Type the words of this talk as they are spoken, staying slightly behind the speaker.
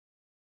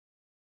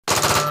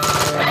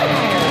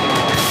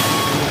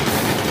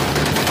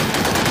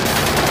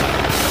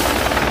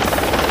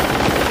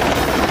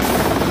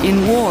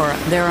In war,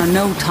 there are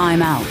no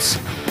timeouts,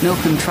 no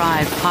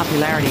contrived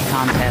popularity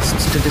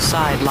contests to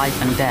decide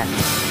life and death.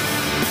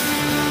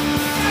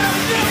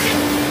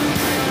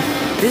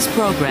 This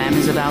program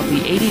is about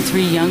the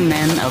 83 young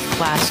men of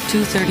Class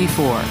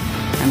 234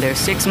 and their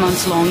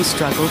 6-month-long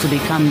struggle to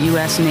become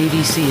U.S.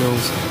 Navy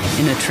SEALs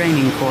in a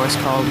training course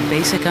called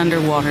Basic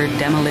Underwater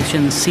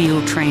Demolition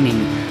SEAL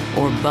Training,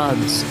 or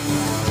BUDS.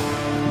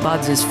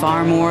 BUDS is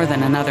far more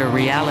than another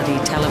reality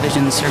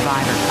television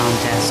survivor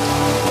contest.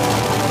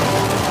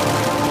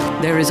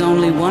 There is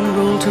only one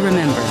rule to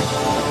remember.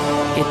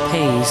 It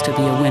pays to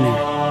be a winner.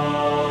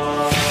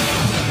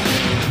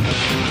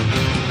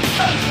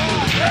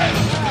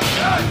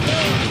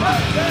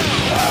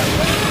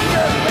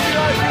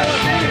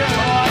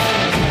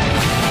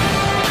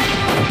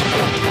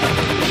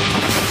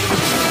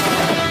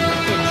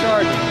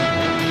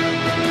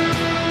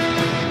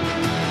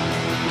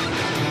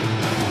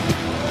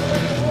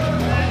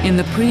 In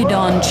the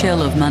pre-dawn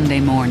chill of Monday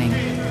morning,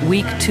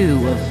 Week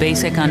 2 of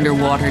Basic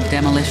Underwater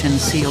Demolition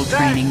SEAL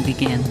Training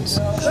begins.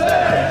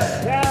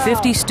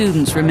 50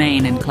 students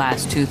remain in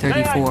Class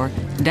 234,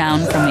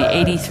 down from the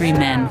 83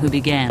 men who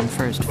began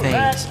first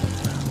phase.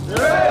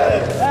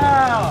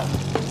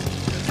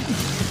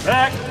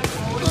 Mac,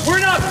 we're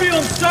not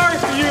feeling sorry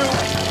for you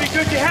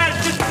because you had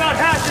just about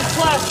half this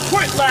class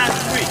quit last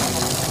week.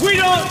 We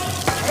don't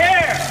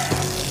care.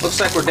 Looks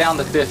like we're down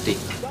to 50.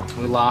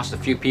 We lost a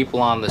few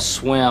people on the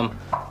swim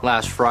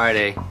last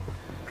Friday.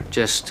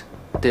 Just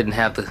didn't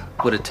have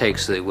what it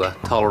takes to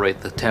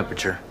tolerate the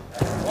temperature.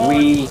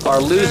 We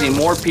are losing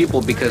more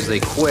people because they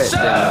quit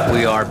than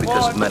we are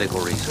because of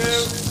medical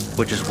reasons,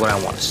 which is what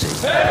I want to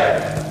see.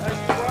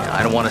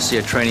 I don't want to see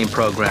a training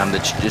program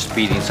that's just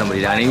beating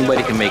somebody down.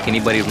 Anybody can make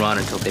anybody run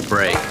until they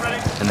break,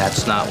 and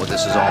that's not what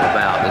this is all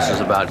about. This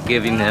is about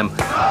giving them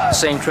the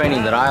same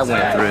training that I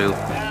went through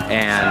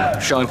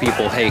and showing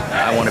people, hey,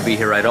 I want to be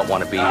here, I don't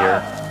want to be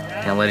here,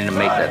 and letting them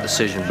make that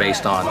decision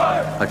based on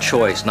a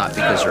choice, not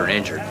because they're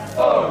injured.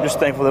 I'm just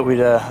thankful that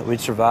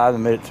we'd survived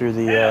and made it through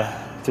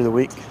the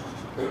week.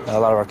 A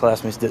lot of our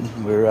classmates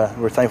didn't.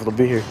 We're thankful to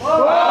be here.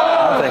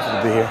 I'm thankful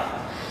to be here.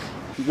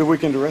 Good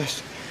weekend to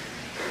rest.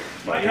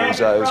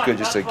 It was good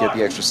just to get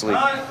the extra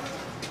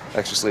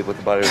sleep with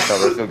the body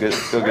recover.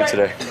 Feel good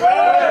today.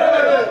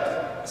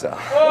 So,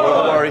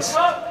 no worries.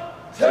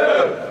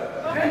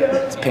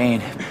 It's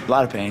pain, a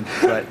lot of pain,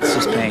 but it's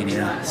just pain, you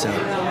know. So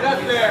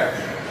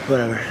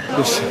whatever.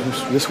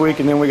 This week,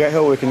 and then we got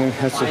Hell Week, and then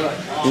that's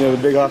the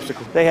big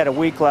obstacle. They had a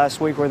week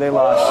last week where they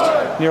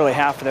lost nearly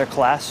half of their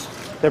class.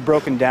 They're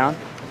broken down.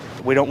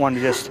 We don't want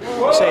to just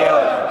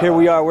say, here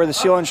we are, we're the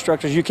SEAL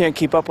instructors, you can't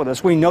keep up with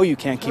us. We know you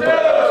can't keep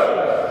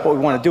up. What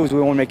we want to do is we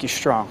want to make you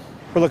strong.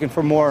 We're looking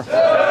for more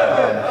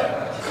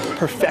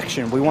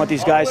perfection. We want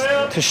these guys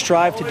to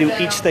strive to do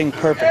each thing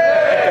perfect.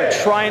 If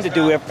they're trying to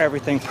do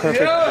everything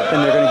perfect,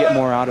 then they're going to get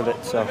more out of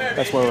it. So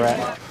that's where we're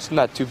at. It's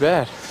not too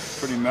bad.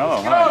 Pretty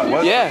mellow,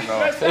 huh? Yeah,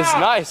 mellow. It's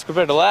nice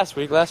compared to last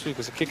week. Last week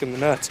was a kick in the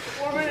nuts.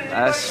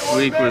 Last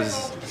week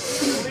was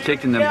a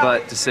kick in the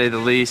butt, to say the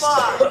least.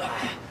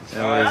 It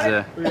was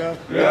a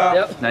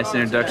nice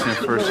introduction to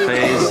first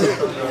phase.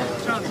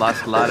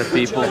 Lost a lot of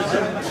people.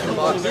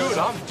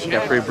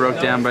 Got pretty broke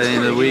down by the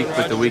end of the week,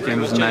 but the weekend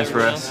was a nice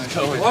rest.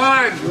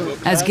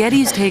 As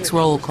Geddes takes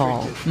roll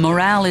call,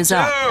 morale is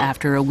up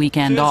after a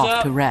weekend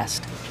off to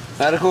rest.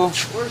 Medical.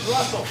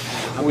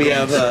 We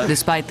have.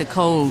 Despite the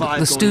cold,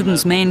 the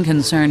students' main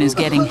concern is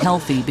getting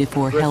healthy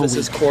before Hell Week. This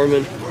is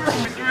Corman. A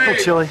little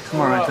chilly. I'm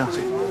all right though.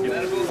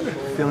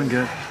 Feeling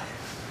good.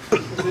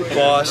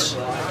 Boss.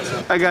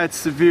 I got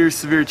severe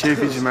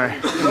chafage in my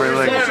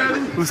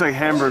leg. Looks like a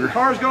hamburger.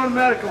 Car's going to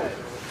medical.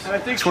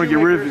 Just want to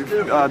get rid of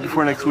it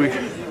before next week.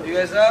 You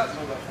guys up?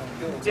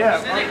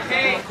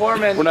 Yeah.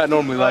 Corman. We're not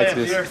normally like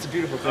this. It's a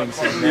beautiful thing.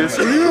 Yes,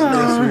 we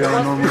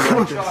are normally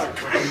like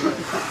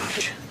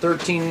this.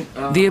 13.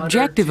 The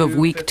objective of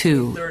Week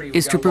 2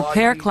 is to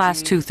prepare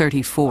Class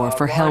 234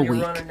 for Hell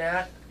Week.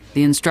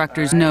 The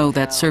instructors know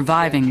that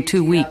surviving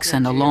 2 weeks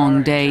and a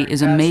long day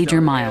is a major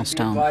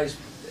milestone.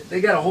 They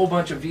got a whole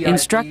bunch of VIPs.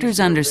 Instructors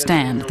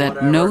understand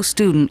that no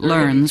student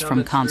learns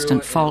from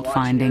constant fault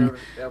finding,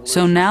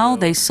 so now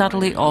they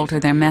subtly alter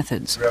their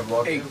methods.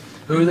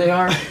 Who they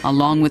are?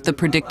 Along with the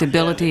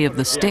predictability of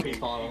the stick,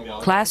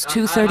 Class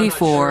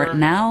 234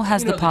 now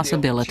has the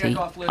possibility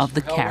of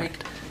the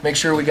carrot. Make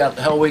sure we got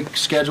the Hell Week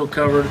schedule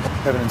covered. We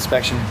have an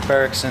inspection,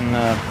 barracks and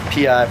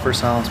PI,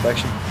 personnel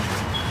inspection.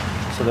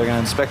 So they're going to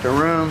inspect our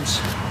rooms,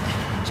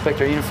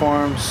 inspect our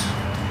uniforms,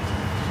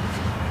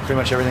 pretty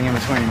much everything in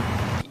between.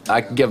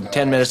 I can give them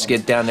 10 minutes to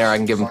get down there, I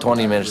can give them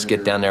 20 minutes to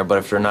get down there, but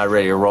if they're not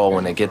ready to roll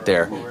when they get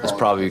there, it's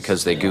probably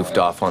because they goofed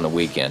off on the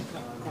weekend.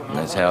 And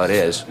that's how it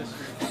is.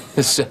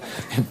 It's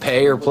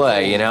pay or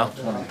play, you know?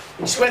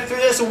 We just went through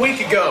this a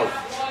week ago.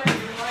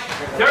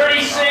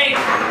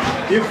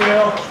 36. You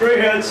fail. Straight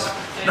heads.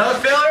 Another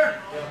failure?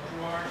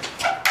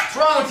 What's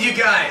wrong with you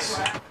guys?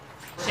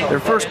 Their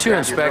first 2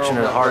 inspections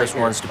are the hardest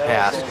ones to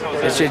pass.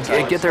 It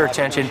should get their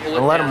attention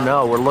and let them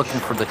know we're looking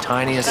for the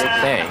tiniest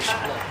things,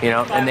 you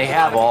know, and they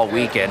have all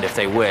weekend if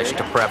they wish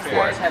to prep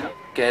for it.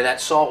 Okay,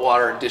 that salt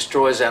water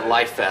destroys that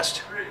life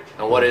vest.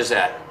 Now what is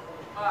that?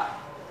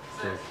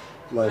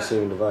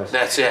 Life-saving device.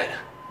 That's it.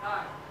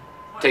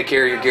 Take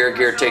care of your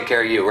gear, take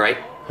care of you, right?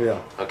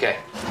 Yeah. Okay.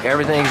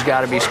 Everything's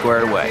got to be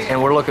squared away,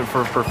 and we're looking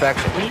for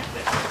perfection.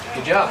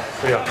 Good job.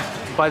 Yeah.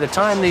 By the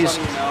time these,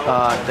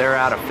 they're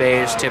out of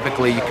phase,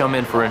 typically you come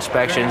in for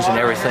inspections and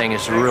everything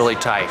is really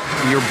tight.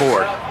 You're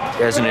bored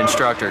as an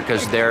instructor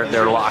because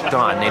they're locked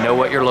on. They know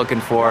what you're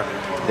looking for.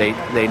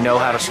 They know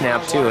how to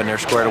snap to, and they're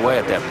squared away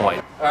at that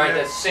point. All right,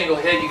 that's a single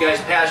hit. You guys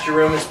passed your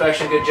room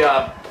inspection. Good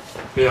job.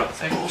 Yeah.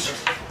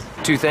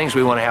 Two things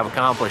we want to have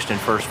accomplished in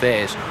first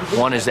phase.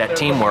 One is that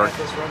teamwork,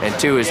 and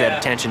two is that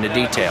attention to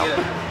detail.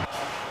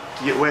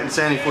 You get wet and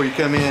sandy before you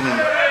come in,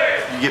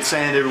 and you get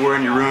sand everywhere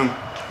in your room.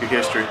 Your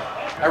history.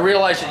 I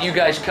realize that you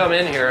guys come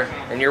in here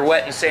and you're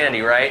wet and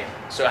sandy, right?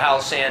 So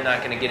how's sand not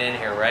going to get in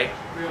here, right?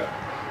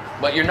 Yeah.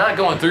 But you're not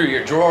going through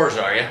your drawers,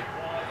 are you?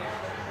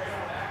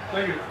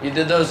 You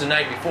did those the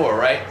night before,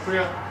 right?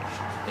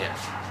 Yeah.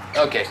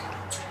 Yeah. Okay.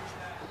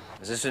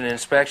 Is this an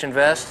inspection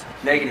vest?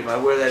 Negative. I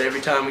wear that every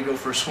time we go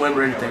for a swim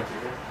or anything.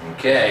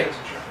 Okay.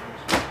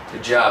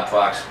 Good job,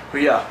 Fox.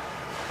 Yeah.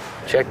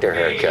 Check their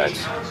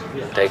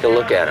haircuts. Take a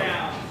look at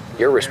them.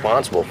 You're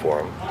responsible for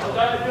them.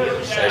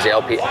 As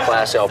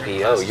Class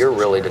LPO, you're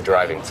really the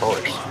driving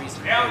force.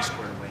 I'm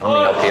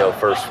the LPO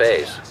first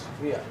phase.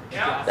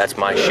 That's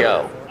my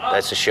show.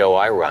 That's the show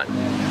I run.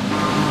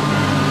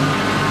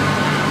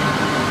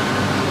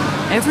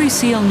 Every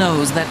SEAL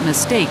knows that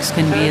mistakes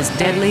can be as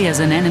deadly as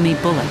an enemy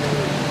bullet.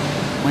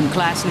 When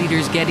class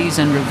leaders Geddes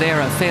and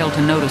Rivera fail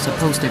to notice a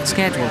posted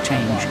schedule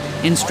change,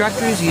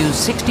 instructors use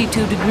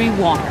 62-degree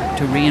water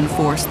to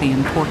reinforce the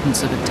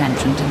importance of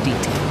attention to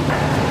detail.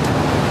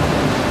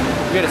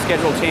 We had a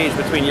schedule change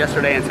between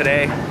yesterday and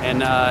today,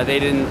 and they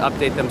didn't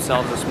update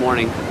themselves this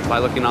morning by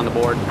looking on the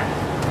board.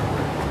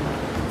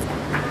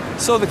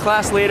 So the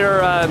class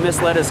leader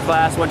misled his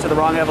class, went to the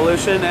wrong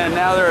evolution, and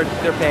now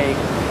they're paying.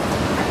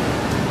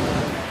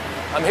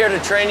 I'm here to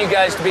train you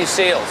guys to be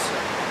SEALs.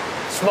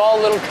 Small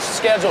little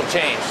schedule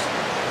change,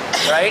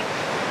 right?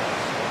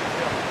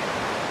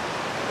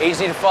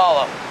 Easy to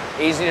follow,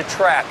 easy to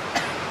track.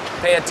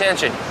 Pay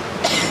attention.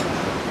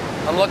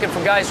 I'm looking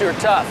for guys who are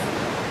tough.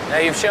 Now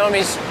you've shown me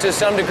to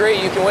some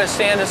degree you can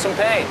withstand some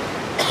pain.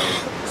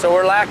 So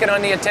we're lacking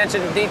on the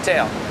attention to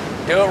detail.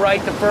 Do it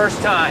right the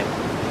first time.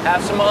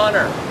 Have some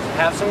honor,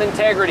 have some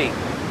integrity.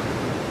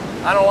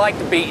 I don't like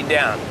to beat you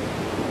down.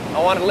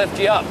 I want to lift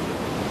you up,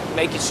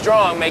 make you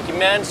strong, make you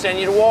men, send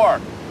you to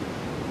war.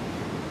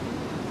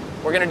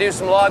 We're gonna do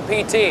some log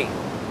PT.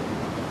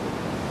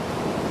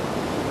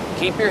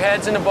 Keep your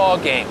heads in the ball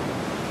game.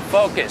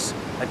 Focus,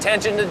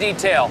 attention to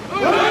detail.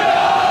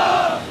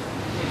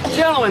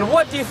 Gentlemen,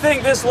 what do you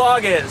think this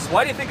log is?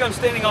 Why do you think I'm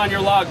standing on your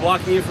log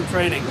blocking you from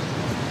training?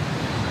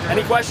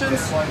 Any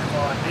questions?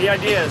 Any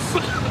ideas?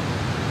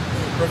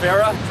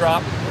 Rivera,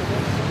 drop.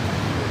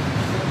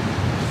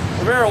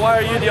 Rivera, why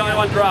are you the only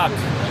one dropped?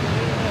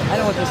 I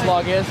know what this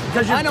log is.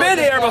 Because you've been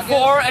here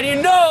before and you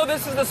know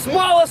this is the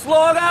smallest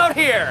log out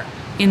here.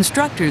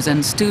 Instructors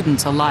and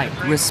students alike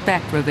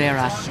respect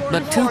Rivera,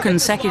 but 2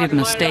 consecutive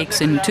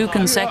mistakes in 2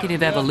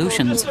 consecutive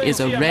evolutions is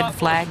a red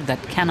flag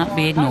that cannot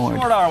be ignored.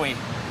 How short are we?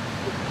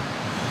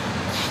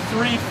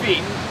 3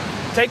 feet.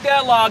 Take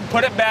that log,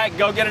 put it back,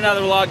 go get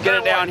another log, get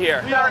it down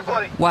here.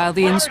 While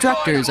the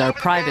instructors are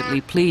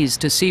privately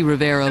pleased to see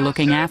Rivera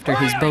looking after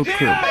his boat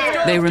crew,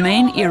 they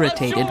remain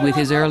irritated with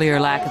his earlier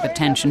lack of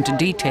attention to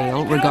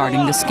detail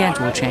regarding the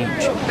schedule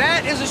change.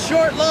 That is a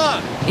short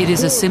log. It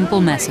is a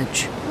simple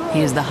message. He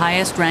is the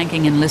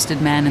highest-ranking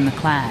enlisted man in the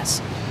class.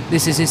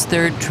 This is his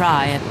 3rd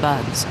try at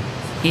BUD/S.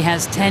 He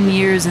has 10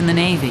 years in the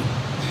Navy.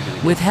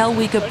 With Hell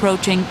Week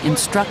approaching,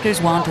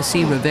 instructors want to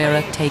see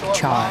Rivera take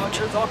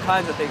charge.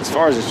 As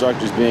far as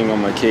instructors being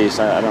on my case,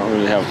 I don't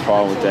really have a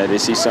problem with that. They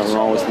see something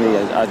wrong with me,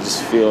 I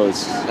just feel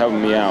it's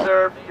helping me out.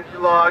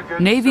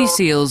 Navy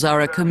SEALs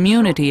are a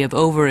community of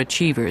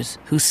overachievers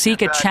who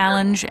seek a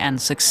challenge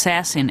and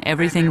success in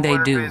everything they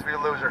do.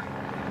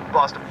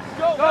 Let's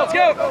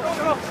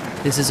go!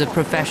 This is a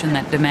profession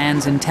that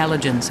demands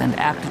intelligence and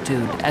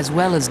aptitude, as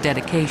well as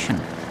dedication.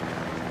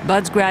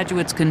 BUD/S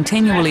graduates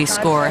continually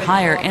score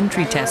higher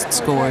entry test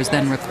scores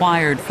than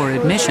required for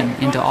admission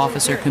into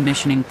officer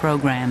commissioning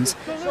programs,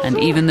 and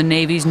even the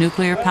Navy's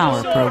nuclear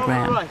power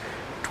program.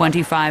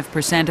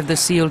 25% of the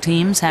SEAL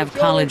teams have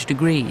college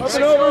degrees.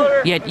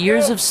 Yet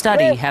years of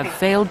study have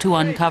failed to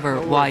uncover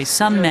why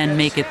some men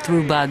make it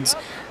through BUD/S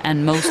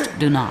and most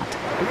do not.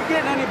 Are you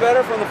getting any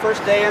better from the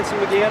first day, Ensign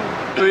McGeehan?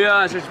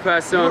 Yeah, it's just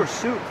past You were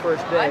shoot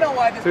first day. I know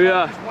why this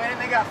Yeah. is winning.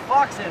 They got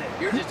Fox in it.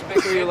 You're just a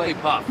big really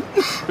puff.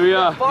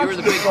 Yeah. You were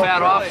the big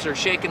fat officer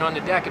shaking on the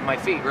deck at my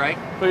feet, right?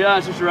 Yeah,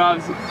 it's just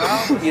Robinson.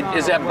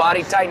 Is that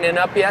body tightening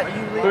up yet?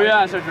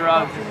 Yeah, it's just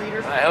Robinson.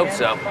 I hope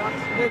so.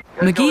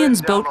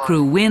 McGeehan's boat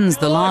crew wins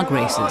the log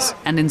races,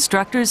 and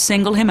instructors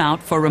single him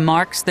out for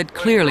remarks that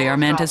clearly are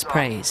meant as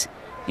praise.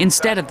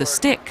 Instead of the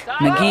stick,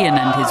 McGeehan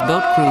and his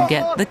boat crew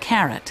get the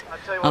carrot,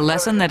 a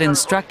lesson that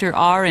Instructor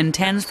R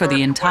intends for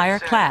the entire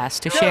class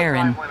to share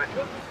in.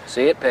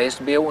 See, it pays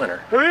to be a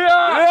winner.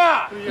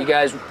 Yeah! You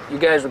guys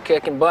were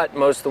kicking butt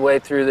most of the way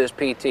through this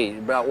PT.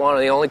 About one of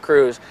the only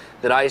crews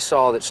that I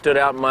saw that stood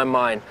out in my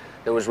mind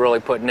that was really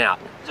putting out.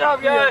 Good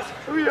job, guys.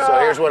 So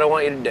here's what I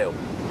want you to do.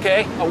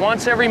 Okay?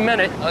 Once every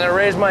minute, I'm gonna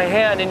raise my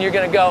hand and you're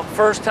gonna go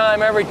first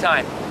time, every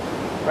time.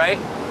 Right?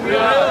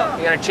 Yeah.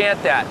 You're gonna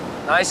chant that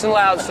nice and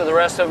loud so the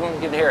rest of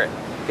them can hear it.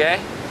 Okay?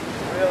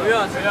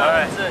 Yeah. All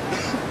right.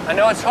 I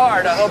know it's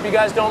hard. I hope you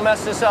guys don't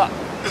mess this up.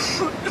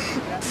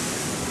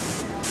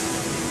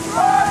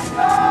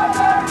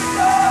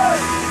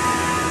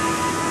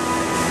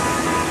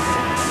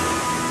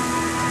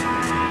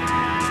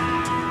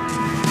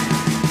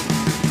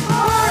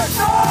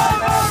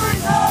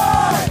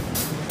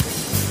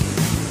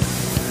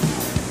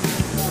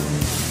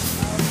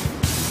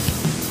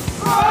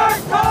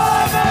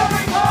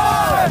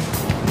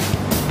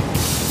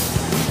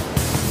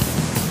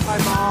 Hi,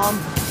 Mom.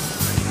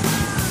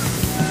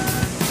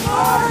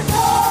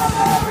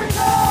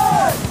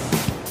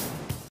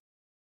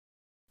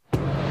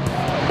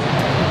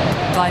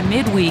 By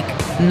midweek,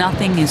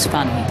 nothing is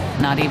funny,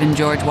 not even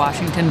George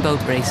Washington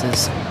boat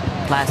races.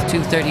 Class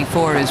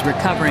 234 is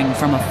recovering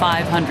from a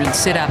 500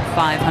 sit-up,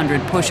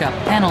 500 push-up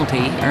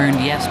penalty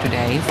earned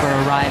yesterday for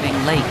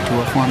arriving late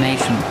to a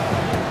formation.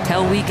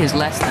 Hell Week is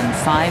less than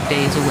 5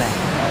 days away.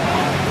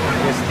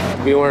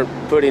 We weren't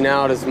putting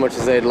out as much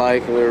as they'd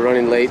like, and we were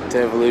running late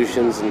to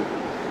evolutions, and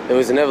there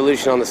was an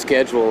evolution on the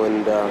schedule,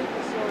 and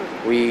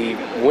we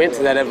went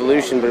to that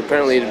evolution, but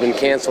apparently it had been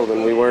canceled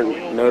and we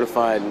weren't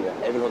notified. I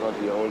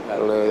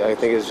don't know, I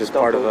think it was just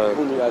part of a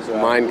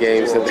mind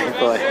games that they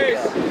play.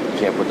 You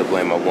can't put the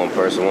blame on one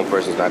person. One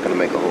person's not going to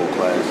make a whole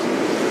class.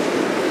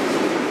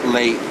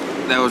 Late,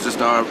 that was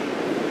just our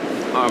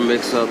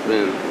mix-up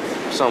and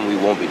something we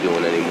won't be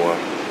doing anymore.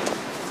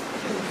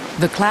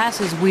 The class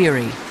is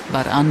weary,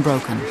 but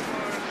unbroken.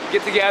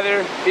 Get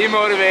together, be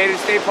motivated,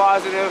 stay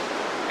positive,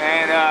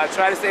 and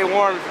try to stay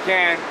warm if you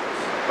can.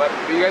 But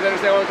do you guys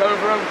understand where I'm coming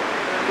from?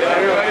 Yeah,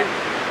 everybody?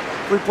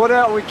 If we put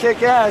out and we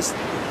kick ass,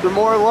 they're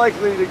more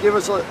likely to give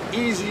us an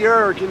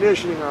easier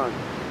conditioning run.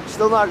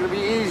 Still not going to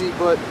be easy,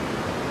 but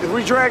if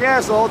we drag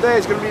ass the whole day,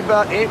 it's going to be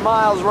about 8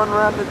 miles running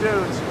around the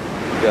dunes.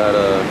 We got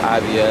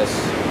IBS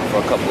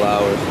for a couple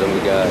hours, then we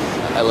got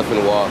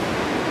elephant walk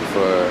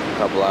for a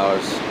couple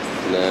hours,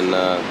 and then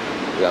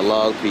we got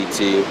log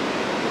PT,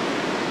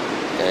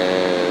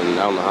 and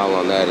I don't know how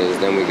long that is.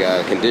 Then we got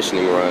a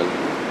conditioning run.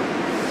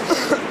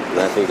 And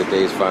I think the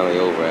day's finally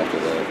over after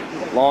that.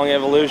 Long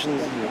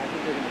evolutions,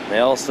 they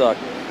all suck.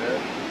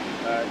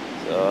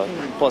 So,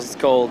 plus it's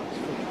cold.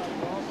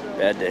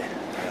 Bad day.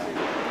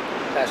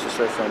 Pass your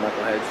straight front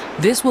knuckleheads.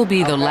 This will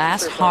be the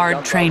last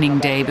hard training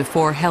day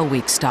before Hell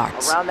Week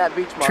starts.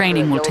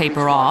 Training will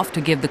taper off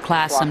to give the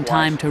class some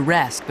time to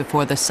rest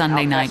before the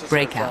Sunday night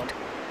breakout.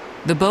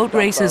 The boat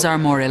races are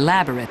more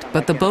elaborate,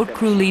 but the boat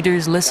crew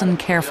leaders listen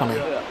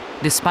carefully.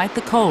 Despite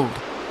the cold,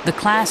 the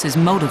class is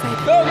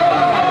motivated.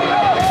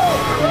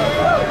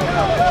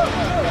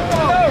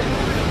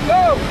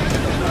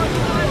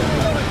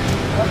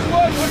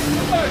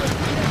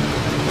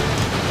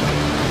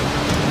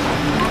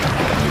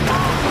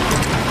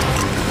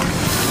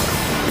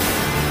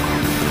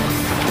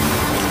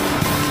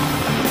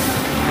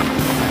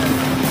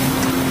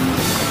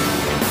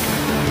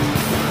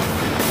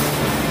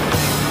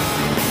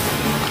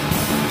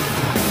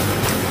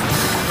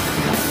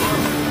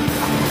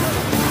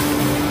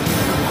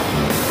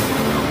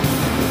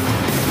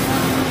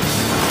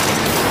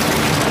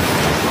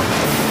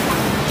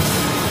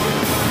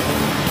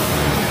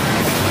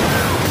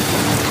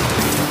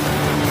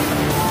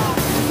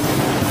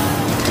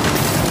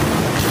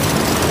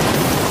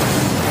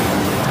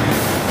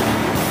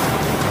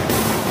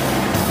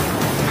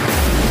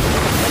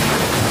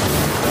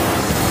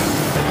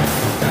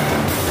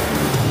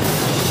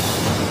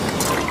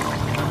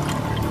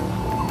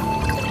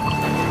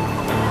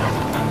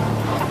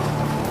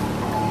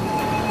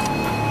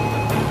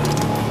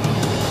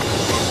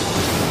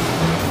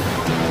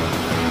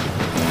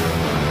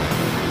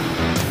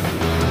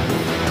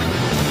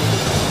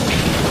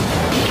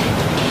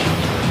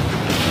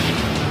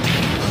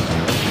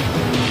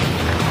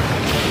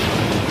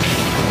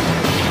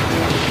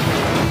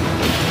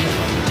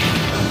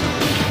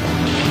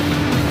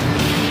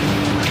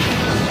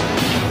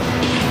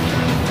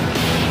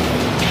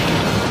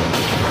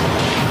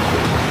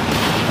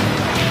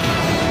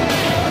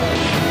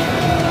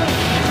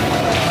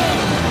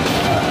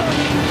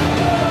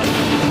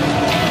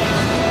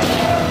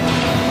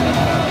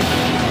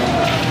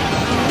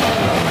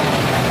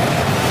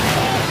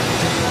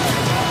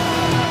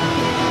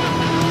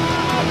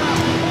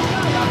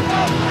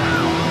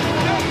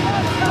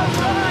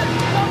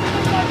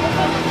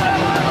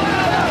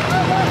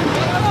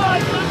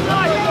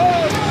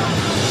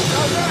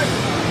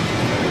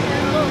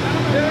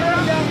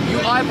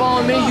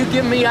 Eyeballing me, you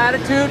giving me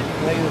attitude?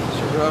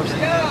 I'm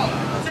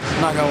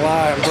not gonna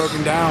lie, I'm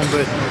broken down,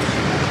 but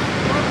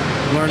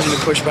I'm learning to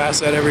push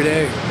past that every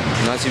day.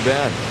 Not too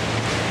bad.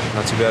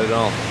 Not too bad at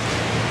all.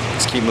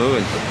 Just keep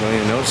moving. Don't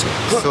even notice it.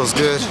 Feels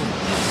good.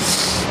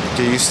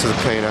 Get used to the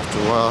pain after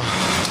a while.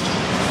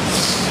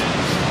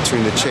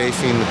 between the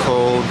chafing, the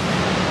cold,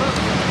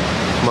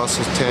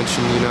 muscle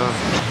tension, you know.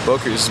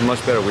 Boat Cruise is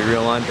much better. We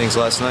realigned things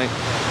last night.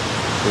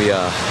 We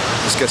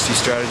discussed a few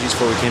strategies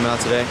before we came out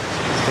today.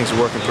 Things are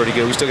working pretty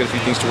good. We still got a few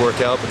things to work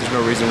out, but there's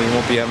no reason we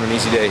won't be having an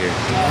easy day here.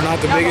 We're not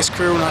the biggest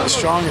crew, we're not the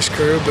strongest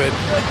crew, but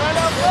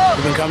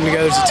we've been coming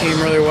together as a team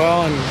really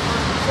well,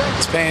 and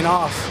it's paying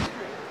off.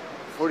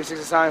 46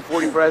 assigned,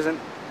 40 present.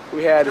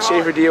 We had the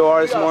Schaefer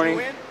DOR this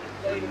morning.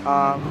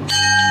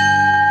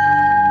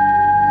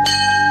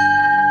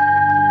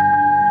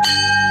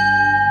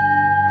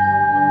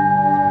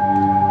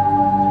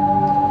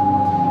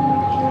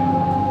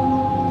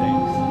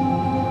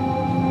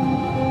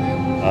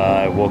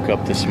 I woke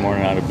up this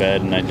morning out of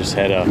bed and I just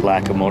had a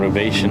lack of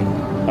motivation.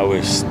 I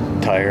was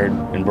tired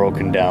and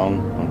broken down.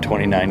 I'm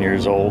 29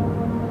 years old.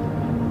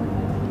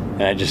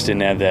 And I just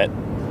didn't have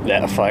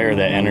that fire,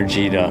 that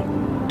energy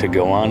to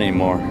go on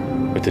anymore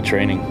with the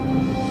training.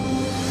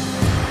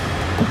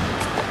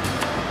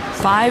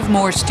 5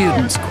 more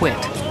students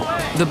quit.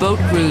 The boat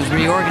crews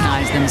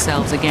reorganize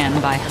themselves again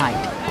by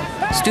height.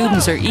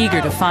 Students are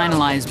eager to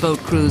finalize boat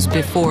crews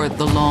before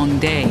the long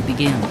day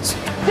begins.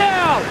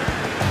 Down!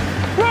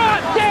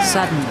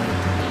 Suddenly,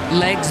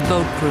 Leg's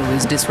boat crew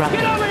is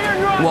disrupted.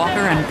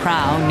 Walker and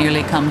Prow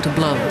nearly come to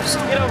blows.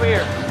 Get over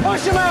here.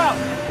 Push him out!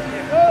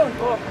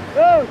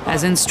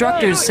 As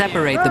instructors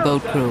separate the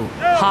boat crew,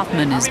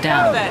 Hoffman is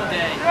down. That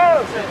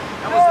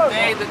was the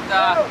day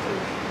that,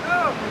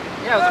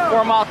 yeah, it was a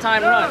 4-mile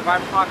time run,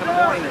 5 o'clock in the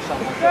morning or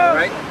something,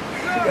 right? I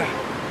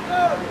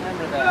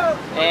remember that.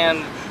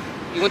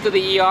 And you went to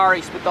the ER,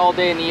 you spent all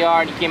day in the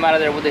ER, and you came out of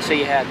there, what did they say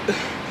you had?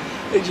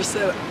 They just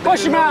said,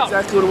 push him out!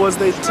 Exactly what it was.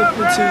 They took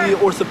me to the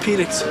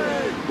orthopedics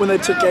when they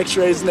took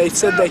x-rays, and they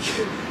said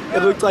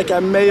it looked like I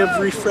may have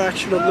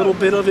refractured a little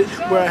bit of it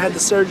where I had the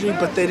surgery,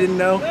 but they didn't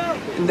know,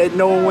 and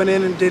no one went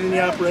in and did any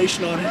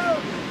operation on it.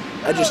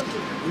 I just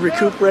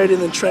recuperated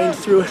and trained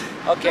through it.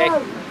 Okay.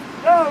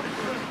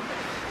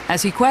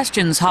 As he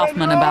questions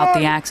Hoffman about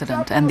the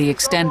accident and the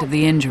extent of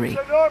the injury,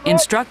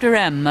 Instructor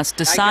M must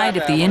decide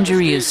if the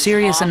injury is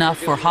serious enough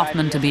for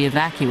Hoffman to be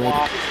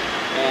evacuated.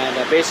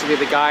 And basically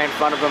the guy in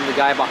front of him, the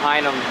guy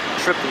behind him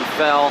tripped and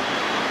fell,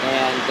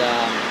 and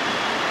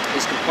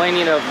he's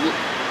complaining of,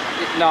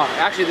 no,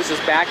 actually this is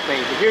back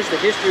pain, but here's the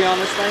history on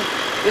this thing.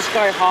 This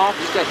guy Hoff,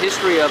 he's got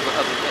history of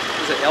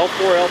was it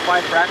L4,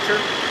 L5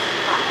 fracture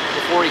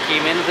before he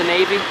came into the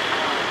Navy.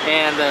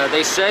 And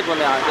they said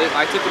when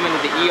I took him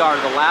into the ER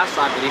the last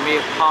time that he may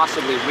have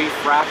possibly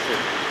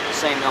refractured the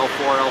same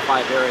L4,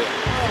 L5 area.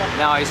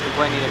 Now he's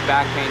complaining of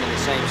back pain in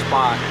the same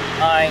spot.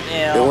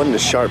 It wasn't a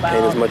sharp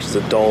pain as much as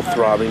a dull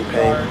throbbing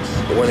pain.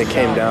 But when it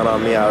came down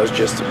on me, I was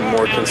just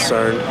more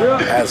concerned,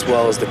 as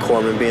well as the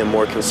corpsman being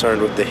more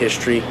concerned with the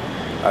history.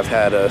 I've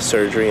had a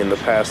surgery in the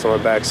past on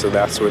my back, so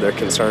that's where their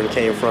concern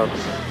came from.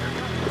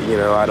 You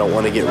know, I don't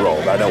want to get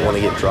rolled. I don't want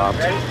to get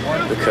dropped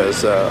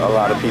because a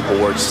lot of people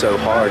work so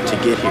hard to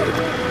get here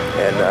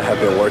and have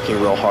been working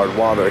real hard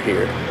while they're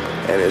here.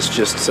 And it's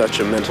just such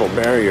a mental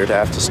barrier to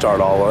have to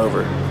start all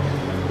over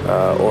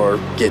or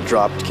get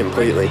dropped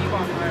completely.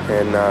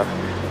 And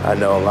I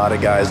know a lot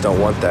of guys don't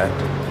want that.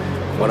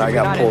 When I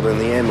got pulled in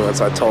the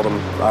ambulance, I told them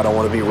I don't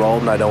want to be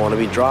rolled and I don't want to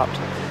be dropped.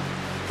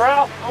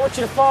 Prowl, I want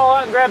you to fall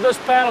out and grab those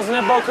paddles and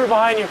that boat crew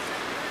behind you.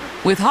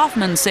 With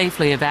Hoffman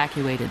safely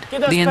evacuated,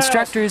 the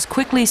instructors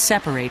quickly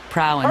separate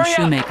Prow and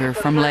Shoemaker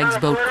from Leg's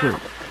boat crew.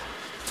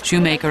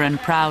 Shoemaker and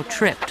Prow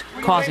tripped,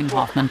 causing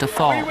Hoffman to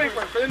fall.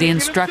 The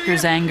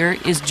instructor's anger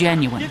is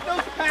genuine.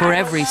 For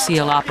every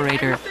SEAL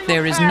operator,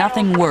 there is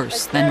nothing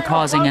worse than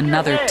causing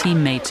another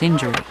teammate's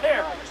injury.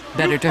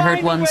 Better to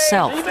hurt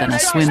oneself than a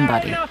swim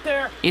buddy.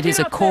 It is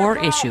a core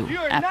issue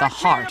at the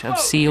heart of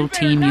SEAL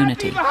team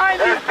unity.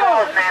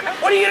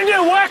 What are you gonna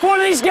do? Whack one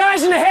of these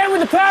guys in the head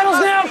with the paddles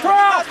now,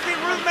 Prowl? Must be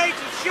roommates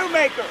with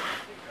Shoemaker.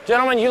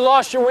 Gentlemen, you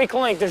lost your weak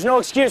link. There's no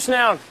excuse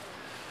now.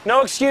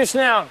 No excuse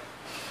now.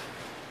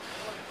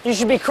 You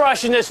should be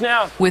crushing this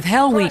now. With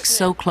Hell Week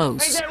so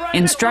close,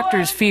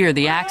 instructors fear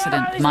the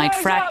accident might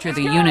fracture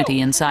the unity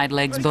inside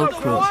Leg's boat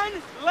crew.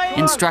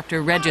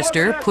 Instructor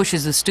Register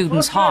pushes the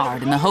students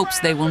hard in the hopes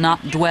they will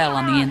not dwell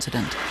on the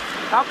incident.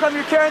 How come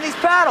you're carrying these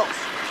paddles?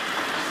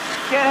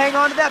 You can't hang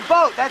on to that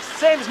boat. That's the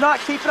same as not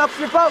keeping up with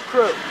your boat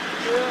crew.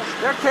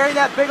 They're carrying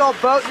that big old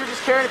boat, you're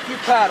just carrying a few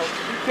paddles.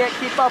 You can't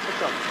keep up with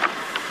them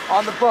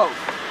on the boat.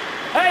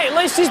 Hey, at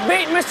least he's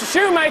beating Mr.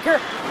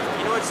 Shoemaker.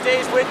 You know what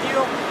stays with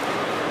you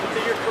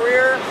through your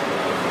career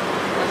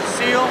as a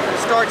SEAL? It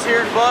starts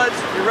here in BUD/S,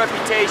 your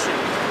reputation.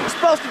 You're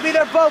supposed to be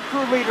their boat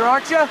crew leader,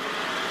 aren't you?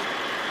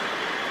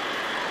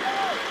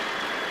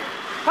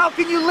 How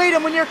can you lead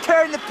them when you're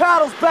carrying the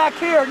paddles back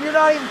here and you're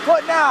not even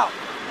putting out?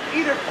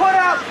 Either put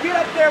out, get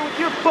up there with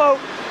your boat,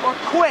 or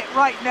quit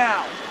right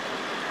now.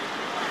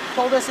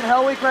 Told us in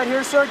Hell Week right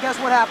here, sir, guess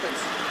what happens?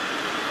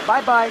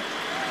 Bye-bye.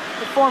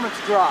 Performance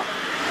drop.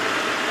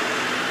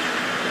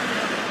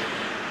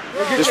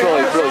 This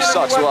really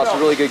sucks. We lost a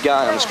really good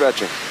guy on the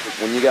stretcher.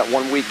 When you got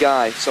one weak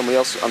guy, somebody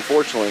else,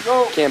 unfortunately,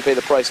 can't pay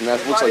the price, and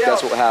that looks like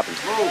that's what happened.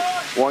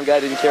 One guy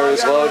didn't carry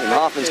his load, and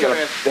Hoffman's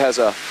has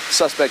a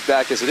suspect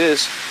back as it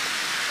is.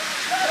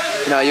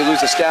 No, you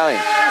lose the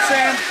stallion.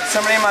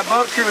 Somebody in my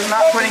boat crew is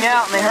not putting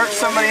out, and they hurt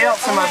somebody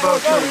else in my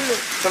boat crew.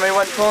 Somebody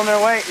wasn't pulling their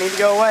weight, need to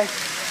go away.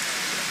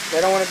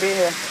 They don't want to be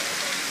here.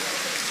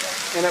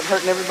 End up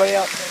hurting everybody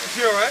else. Is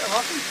he all right?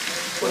 Awesome.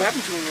 What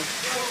happened to him?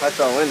 I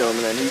fell into him,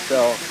 and then he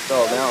fell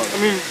down. I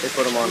mean, they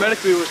put him on.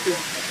 Medically, was he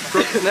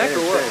broke his neck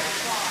or what?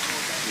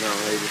 No,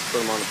 they just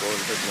put him on the board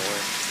and took him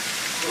away.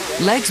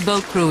 Leg's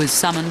boat crew is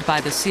summoned by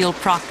the SEAL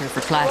proctor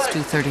for Class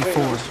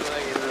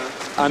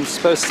 234. I'm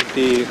supposed to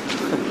be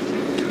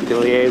the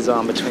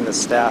liaison between the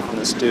staff and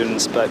the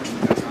students, but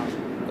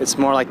it's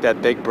more like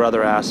that big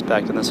brother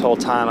aspect, and this whole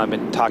time I've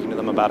been talking to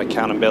them about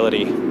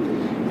accountability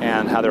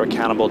and how they're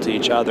accountable to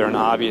each other, and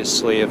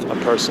obviously if a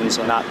person's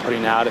not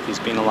putting out, if he's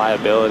being a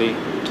liability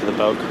to the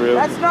boat crew,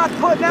 That's not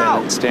putting out.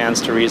 then it stands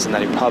to reason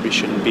that he probably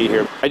shouldn't be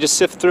here. I just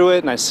sift through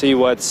it and I see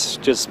what's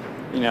just,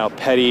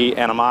 petty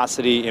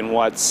animosity and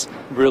what's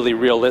really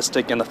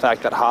realistic in the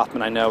fact that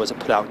Hoffman, I know, is a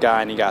put-out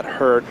guy and he got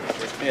hurt.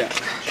 Yeah,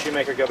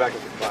 Shoemaker, go back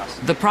with your class.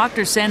 The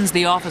proctor sends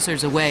the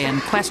officers away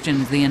and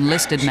questions the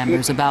enlisted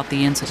members about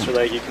the incident. Mr.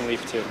 Legg, you can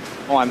leave too.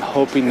 Oh, I'm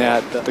hoping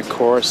that the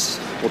course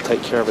will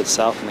take care of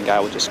itself and the guy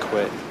will just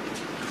quit.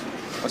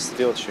 What's the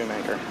deal with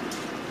Shoemaker?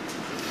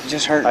 He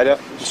just hurt. I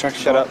don't.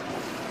 Shut up.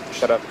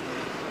 Shut up.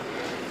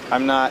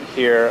 I'm not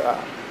here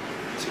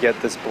to get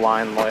this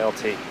blind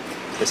loyalty.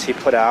 Does he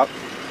put out?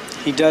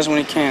 He does when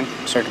he can,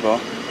 Instructor Ball.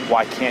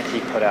 Why can't he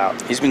put out?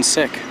 He's been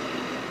sick.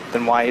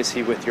 Then why is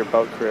he with your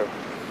boat crew?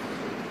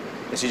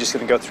 Is he just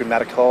going to go through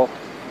medical?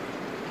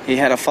 He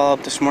had a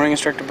follow-up this morning,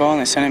 Instructor Ball,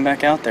 and they sent him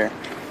back out there.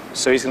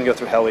 So he's going to go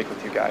through Hell Week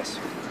with you guys?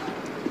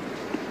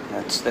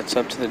 That's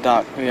up to the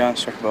doc. Yeah,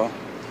 Instructor Ball.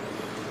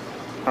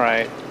 All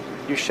right,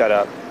 you shut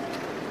up.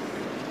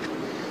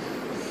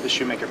 The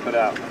Shoemaker put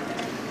out.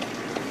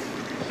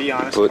 Be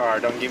honest,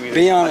 Carr. Don't give me this.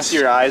 Be honest. I see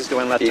your eyes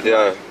going left and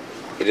right.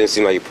 He didn't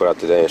seem like he put out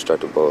today,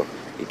 Instructor Bull.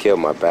 He killed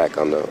my back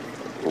on the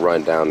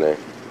run down there,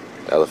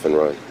 the elephant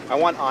run. I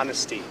want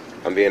honesty.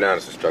 I'm being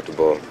honest, Instructor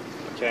Bull.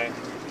 Okay.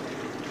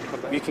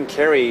 You can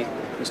carry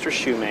Mr.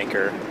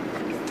 Shoemaker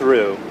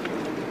through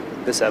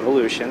this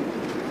evolution,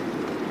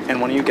 and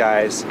one of you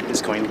guys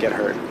is going to get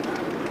hurt.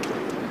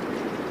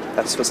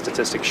 That's what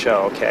statistics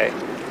show, okay?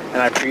 And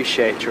I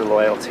appreciate your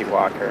loyalty,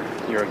 Walker.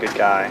 You're a good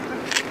guy.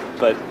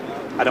 But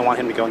I don't want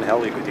him to go into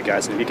Hell Week with you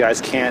guys. And if you guys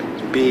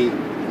can't be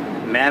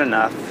man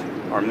enough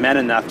or men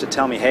enough to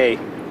tell me, hey,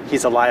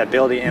 he's a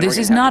liability. And this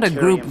is not a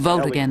group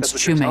vote against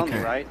Shoemaker. Me,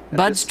 right?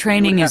 Bud's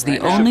training is the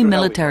only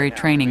military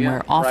training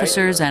where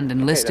officers and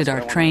enlisted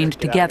are trained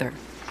together.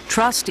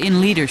 Trust in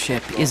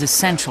leadership is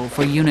essential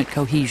for unit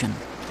cohesion.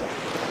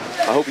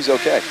 I hope he's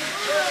okay.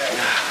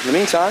 In the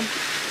meantime,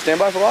 stand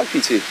by for log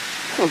PT.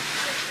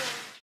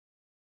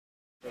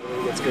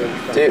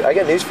 Dude, I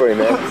got news for you,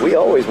 man. We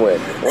always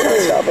win. We're not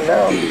stopping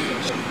now.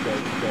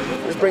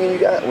 We're just bringing you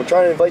guys. We're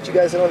trying to invite you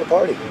guys in on the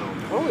party.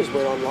 I always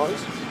win on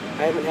logs.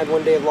 I haven't had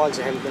one day of logs.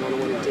 I haven't been on a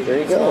winning team. There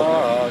you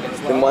go.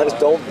 Then why just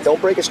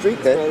don't break a streak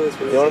then?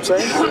 You know what I'm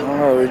saying?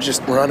 Oh, we're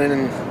just running,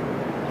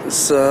 and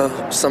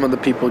some of the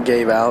people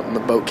gave out, and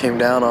the boat came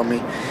down on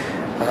me.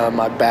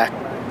 My back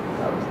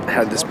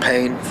had this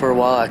pain for a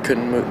while. I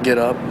couldn't get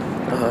up,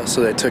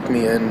 so they took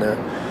me in,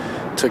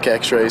 took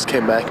X-rays,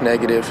 came back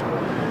negative.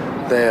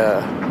 They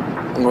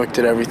looked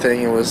at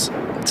everything.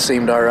 It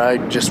seemed all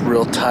right, just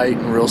real tight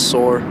and real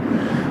sore.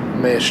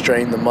 May have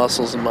strained the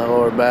muscles in my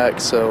lower back,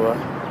 so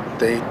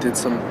they did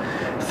some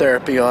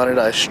therapy on it.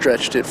 I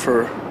stretched it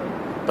for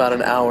about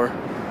an hour,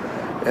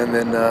 and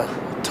then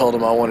told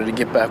them I wanted to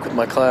get back with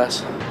my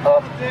class.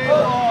 Up,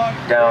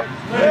 down,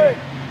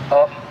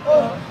 up,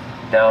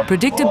 down.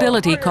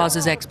 Predictability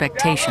causes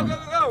expectation.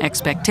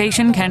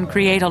 Expectation can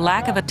create a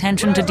lack of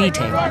attention to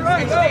detail.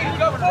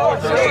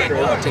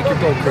 Take your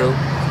boat crew,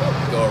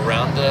 go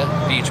around the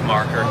beach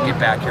marker, get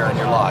back here on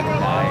your log.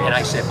 And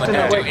I said, but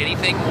don't do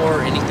anything more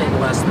or anything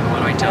less than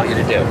what I tell you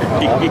to do.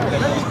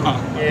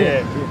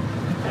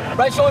 Yeah.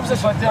 Right shoulder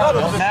position.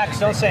 Max,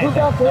 don't say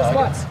anything.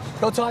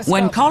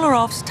 When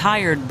Kolarov's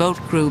tired boat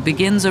crew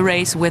begins a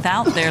race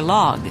without their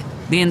log,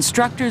 the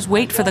instructors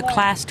wait for the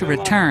class to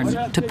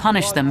return to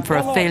punish them for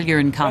a failure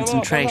in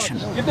concentration.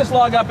 Get this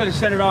log up and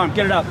send it on.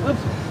 Get it up.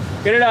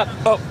 Get it up.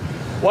 Oh,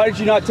 why did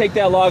you not take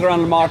that log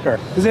around the marker?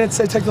 Because he didn't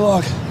say take the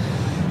log.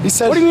 He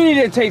said. What do you mean he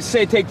didn't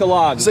say take the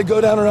log? He said go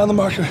down around the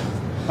marker.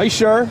 Are you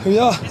sure?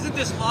 Yeah. Isn't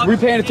this log? Were you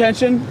paying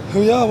attention?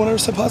 Yeah,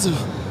 100% positive.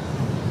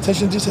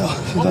 Attention to detail.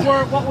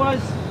 What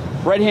was?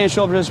 Right hand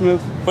shoulder position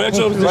move. Right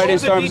hand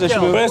start position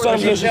move. Right hand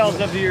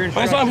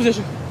start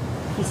position.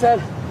 He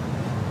said.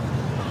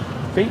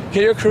 Feet.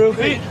 Get your crew.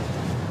 Feet.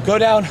 Go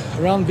down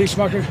around the beach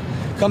marker.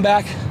 Come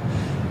back.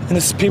 And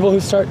the people who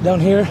start down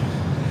here,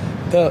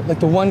 the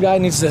one guy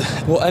needs to.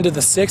 We'll end at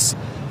the 6,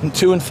 and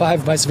 2 and 5,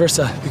 vice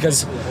versa,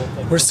 because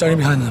we're starting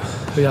behind them.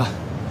 But yeah,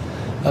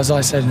 that was all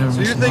I said.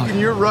 So you're thinking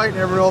you're right and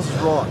everyone else is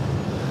wrong?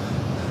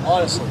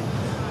 Honestly.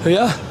 But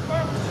yeah.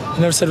 I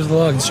never said it was the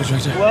log, instructor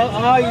right there. Well,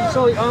 I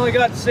only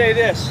got to say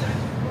this.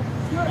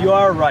 You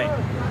are right.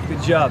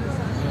 Good job.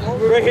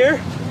 Right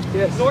here?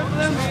 Yes. North of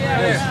them?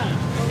 Yes.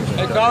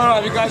 Hey,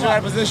 Colorado, you guys are out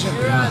of position.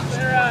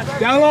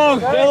 Down long.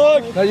 Down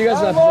long. No, you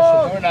guys are out of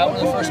position. We're not. We're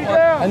the first one.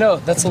 I know.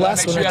 That's the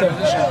last one right there.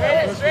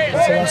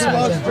 That's the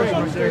last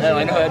one right there. Yeah,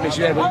 I know. That makes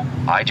you out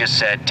of I just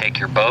said take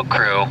your boat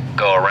crew,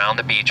 go around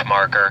the beach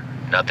marker,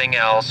 nothing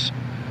else,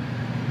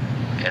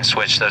 and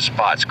switch those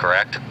spots,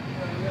 correct?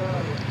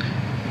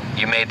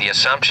 You made the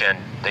assumption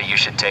that you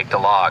should take the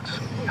logs.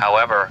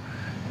 However,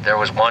 there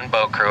was one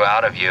boat crew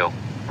out of you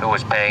who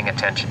was paying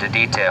attention to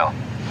detail.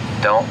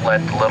 Don't let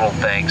the little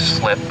things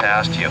slip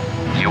past you.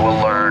 You will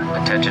learn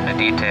attention to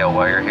detail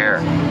while you're here.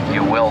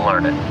 You will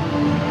learn it.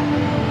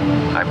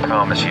 I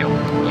promise you,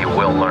 you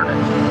will learn it.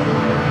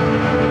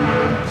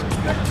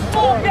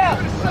 Move down!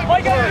 All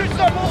you gotta do is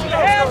start moving your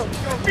hands,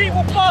 your feet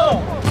will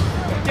follow.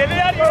 Get it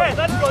out of your head.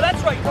 Let's go.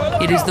 That's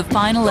right. It is the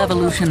final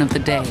evolution of the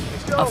day,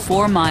 a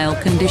 4-mile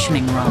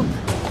conditioning run.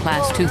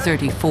 Class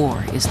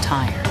 234 is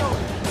tired.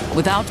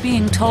 Without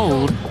being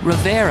told,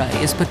 Rivera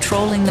is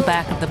patrolling the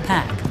back of the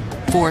pack,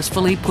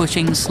 forcefully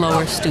pushing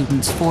slower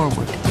students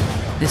forward.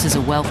 This is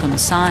a welcome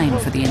sign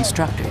for the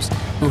instructors,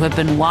 who have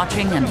been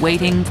watching and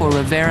waiting for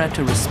Rivera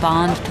to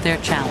respond to their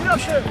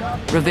challenge.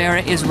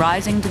 Rivera is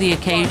rising to the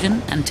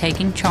occasion and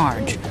taking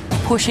charge,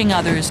 pushing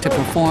others to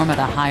perform at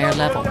a higher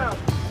level.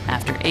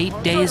 After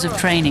 8 days of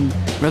training,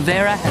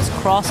 Rivera has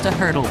crossed a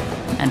hurdle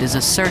and is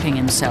asserting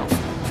himself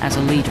as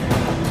a leader.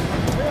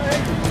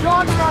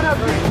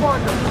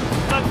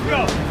 Let's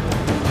go.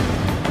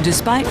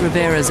 Despite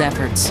Rivera's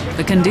efforts,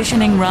 the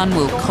conditioning run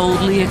will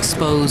coldly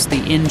expose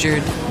the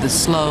injured, the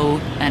slow,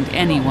 and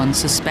anyone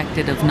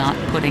suspected of not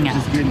putting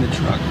out. Get in the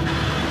truck.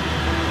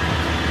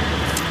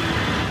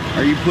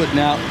 Are you putting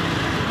out?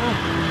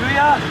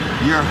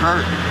 You're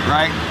hurt,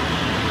 right?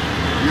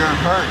 You're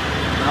hurt,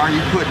 but are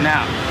you putting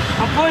out?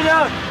 I'm putting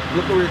out.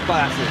 Look where your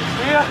class is.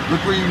 Yeah.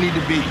 Look where you need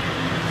to be.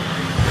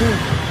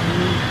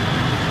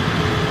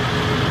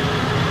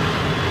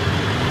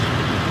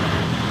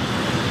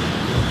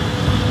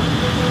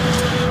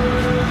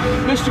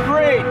 Mr.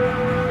 Green,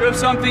 you have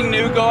something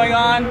new going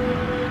on?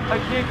 I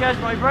can't catch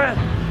my breath.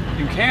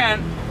 You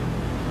can.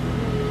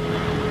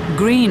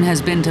 Green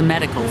has been to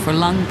medical for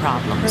lung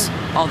problems,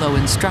 although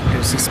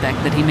instructors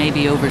suspect that he may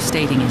be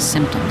overstating his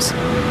symptoms.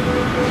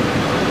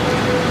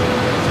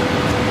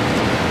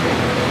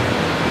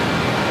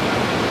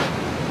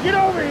 Get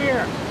over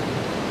here.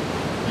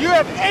 You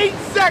have 8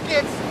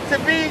 seconds to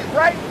be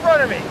right in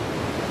front of me.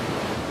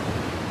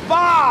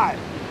 5,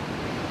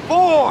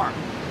 4,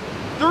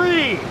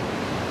 3.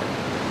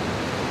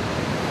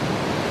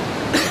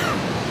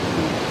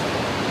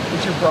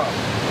 What's your problem?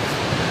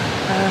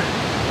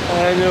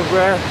 I had no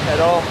breath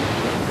at all.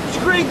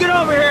 Screen, get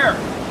over here.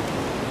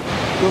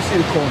 Go see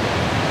the corner.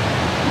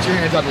 Put your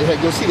hands out your head.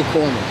 Go see the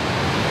corner.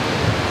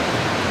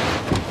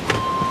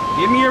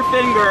 Give me your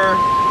finger.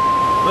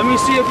 Let me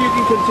see if you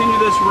can continue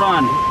this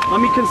run. Let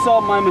me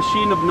consult my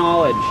machine of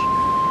knowledge.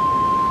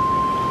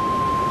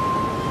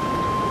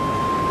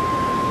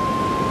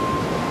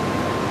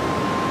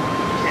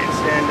 Can't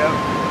stand up.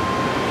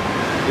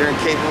 You're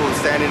incapable of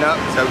standing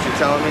up. Is that what you're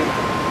telling me?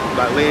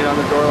 By leaning on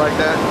the door like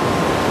that?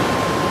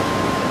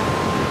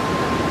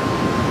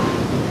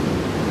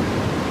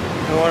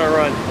 I want to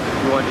run.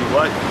 You want to do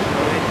what?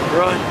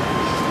 Run.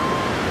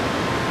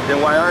 Then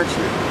why aren't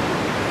you?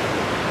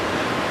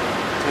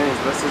 Doing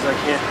as best as I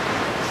can.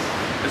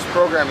 This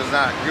program is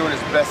not doing as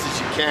best as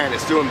you can.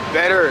 It's doing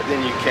better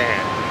than you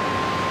can.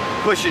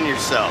 Pushing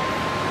yourself.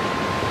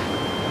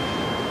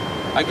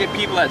 I get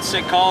people that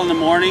sick call in the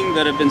morning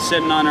that have been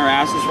sitting on their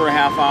asses for a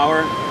half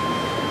hour.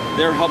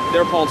 Their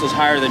pulse is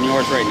higher than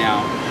yours right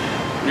now.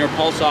 And your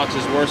pulse ox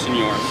is worse than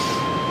yours.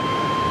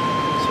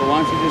 So why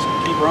don't you just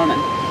keep running?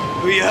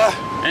 Yeah.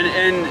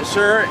 And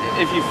sir,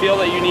 if you feel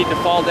that you need to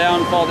fall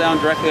down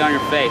directly on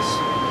your face.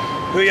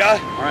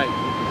 Yeah. All right,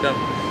 go.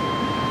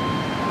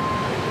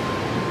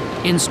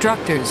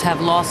 Instructors have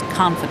lost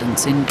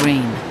confidence in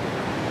Green.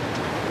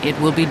 It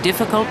will be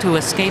difficult to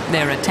escape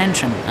their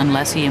attention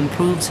unless he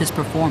improves his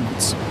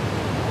performance.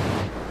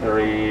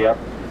 Hurry up.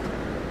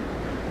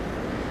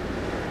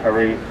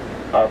 Hurry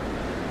up.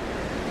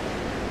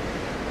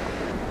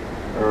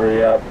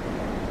 Hurry up.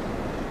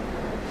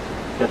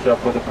 Catch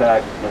up with the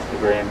pack, Mr.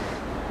 Green.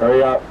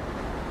 Hurry up.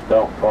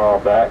 Don't fall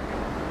back.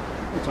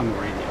 It's on the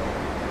radio.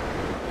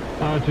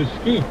 To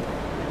ski.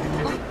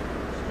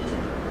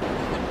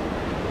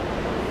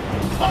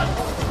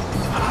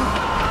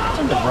 It's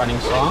a good running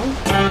song.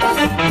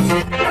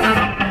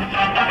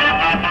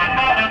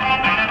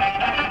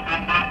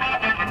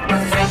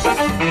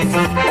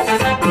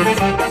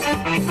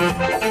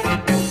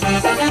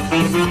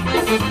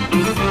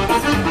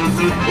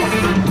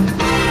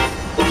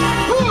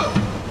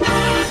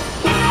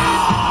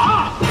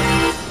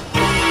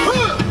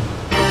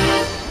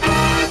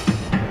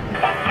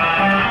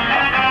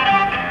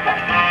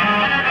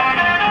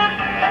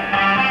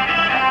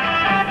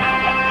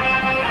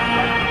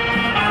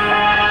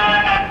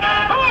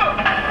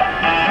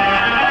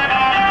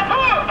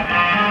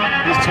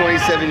 He's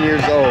 27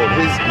 years old.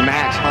 His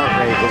max heart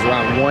rate is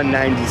around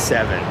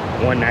 197,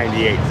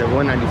 198, so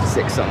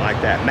 196, something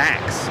like that,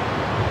 max.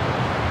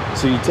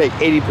 So you take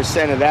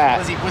 80% of that.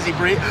 Was he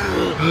breathing?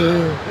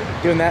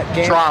 Doing that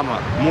game?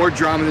 Drama. More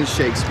drama than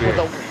Shakespeare.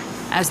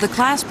 As the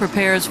class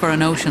prepares for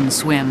an ocean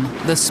swim,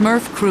 the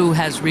Smurf crew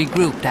has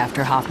regrouped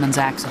after Hoffman's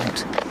accident.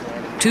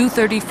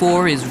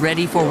 234 is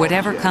ready for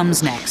whatever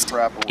comes next,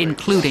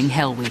 including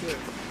Hell Week.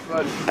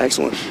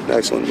 Excellent.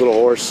 Little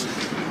hoarse,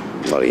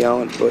 a lot of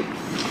yelling, but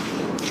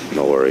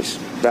no worries.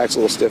 Back's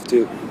a little stiff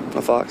too.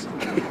 My fox.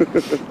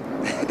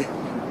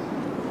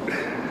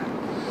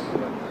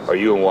 Are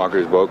you in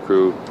Walker's boat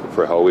crew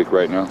for Hell Week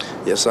right now?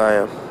 Yes, I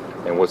am.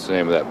 And what's the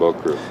name of that boat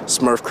crew?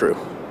 Smurf crew.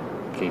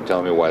 Can you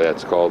tell me why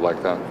that's called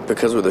like that?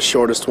 Because we're the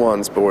shortest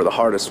ones, but we're the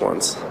hardest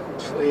ones.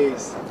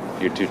 Please.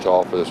 You're too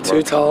tall for this.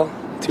 Too tall,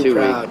 too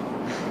proud.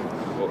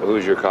 Well,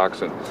 who's your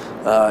coxswain?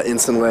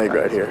 Ensign Leg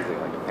right here.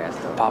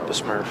 Papa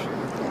Smurf.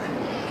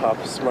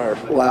 Papa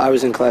Smurf. Well, I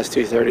was in class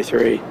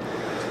 233,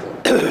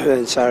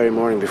 and Saturday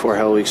morning before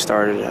Hell Week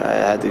started, I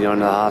had to go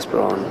into the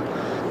hospital, and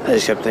I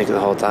just kept thinking the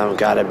whole time,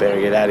 God, I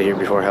better get out of here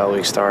before Hell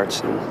Week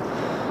starts. And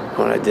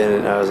when I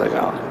didn't, I was like,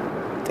 oh,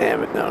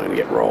 damn it, now I'm gonna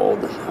get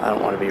rolled. I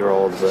don't want to be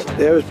rolled, but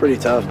it was pretty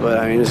tough. But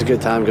I mean, it was a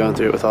good time going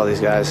through it with all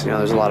these guys. You know,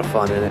 there's a lot of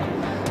fun in it.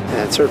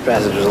 And Surf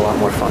Passage was a lot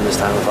more fun this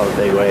time with all the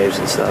big waves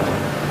and stuff.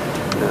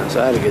 You know,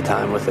 so I had a good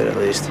time with it at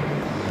least.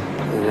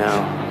 And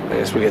now, I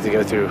guess we get to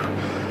go through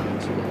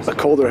a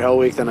colder Hell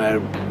Week than I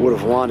would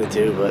have wanted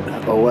to, but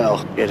oh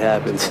well, it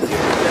happens.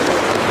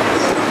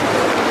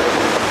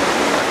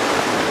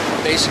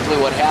 Basically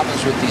what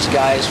happens with these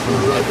guys for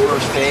the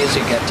first phase,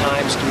 they got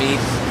times to meet,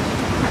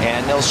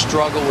 and they'll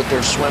struggle with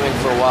their swimming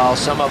for a while.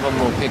 Some of them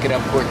will pick it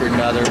up quicker than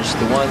others.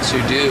 The ones who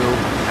do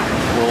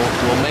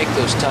will make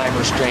those time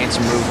restraints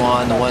and move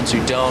on. The ones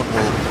who don't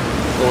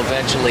will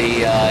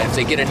eventually, if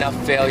they get enough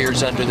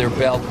failures under their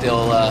belt,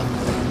 they'll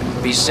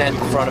be sent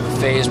in front of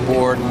a phase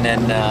board and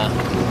then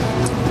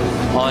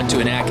on to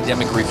an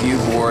academic review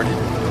board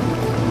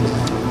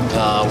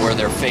where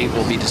their fate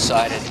will be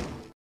decided.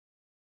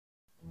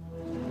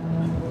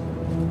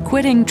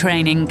 Quitting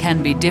training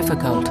can be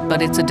difficult,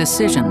 but it's a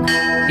decision.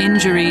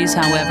 Injuries,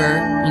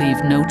 however,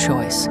 leave no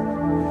choice.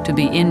 To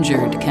be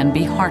injured can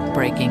be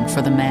heartbreaking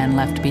for the man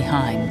left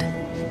behind.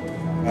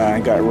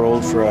 I got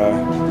rolled for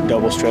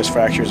double stress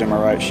fractures in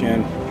my right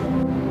shin.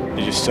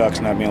 It just sucks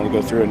not being able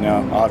to go through it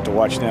now. I'll have to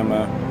watch them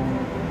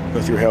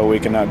go through Hell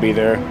Week and not be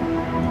there,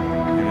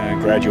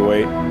 and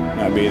graduate,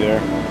 not be there.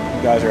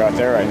 The guys are out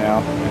there right now,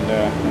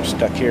 and I'm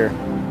stuck here,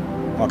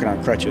 walking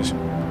on crutches.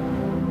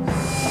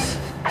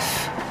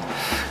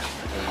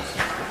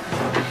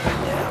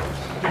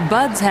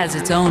 BUD/S has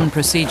its own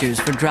procedures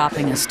for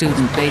dropping a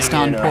student based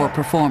on poor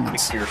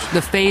performance. The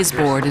phase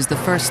board is the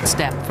first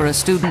step for a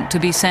student to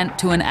be sent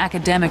to an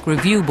academic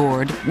review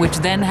board, which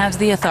then has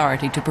the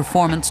authority to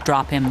performance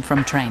drop him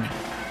from training.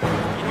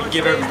 We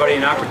give everybody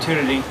an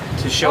opportunity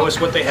to show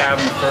us what they have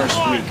in the first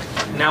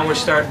week. Now we're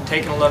starting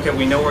taking a look at,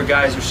 we know where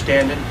guys are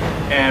standing,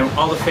 and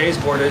all the phase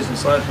board is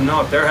to let them know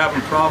if they're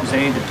having problems,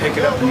 they need to pick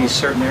it up in these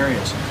certain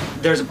areas.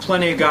 There's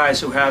plenty of guys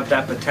who have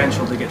that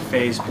potential to get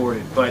phase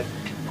boarded, but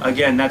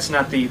again, that's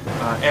not the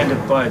end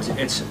of BUD/S.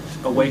 It's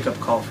a wake-up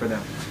call for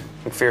them.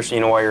 McPherson,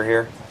 you know why you're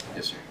here?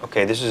 Yes, sir.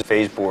 Okay, this is a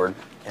phase board,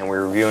 and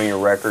we're reviewing your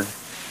record,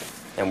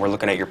 and we're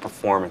looking at your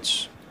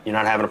performance. You're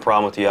not having a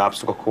problem with the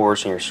obstacle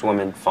course, and you're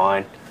swimming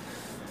fine,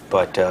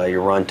 but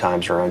your run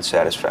times are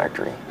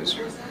unsatisfactory. Yes,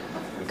 sir.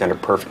 Under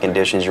perfect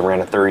conditions, you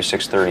ran a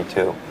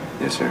 36:32.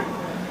 Yes, sir.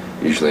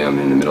 Usually I'm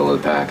in the middle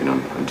of the pack, and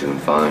I'm doing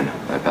fine.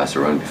 I passed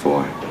a run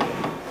before.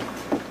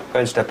 Go ahead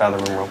and step out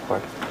of the room real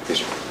quick. Yes,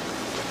 sir.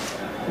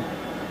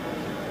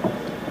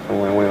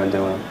 What are we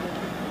doing?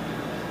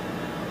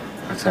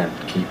 Outside,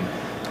 keeping.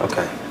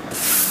 Okay.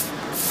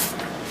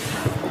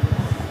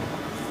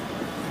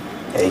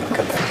 Yeah, you can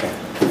come back in.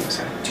 Yes,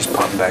 sir. Just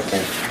pop back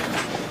in.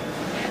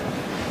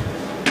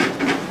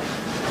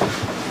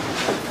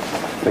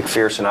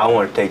 McPherson, I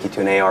want to take you to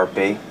an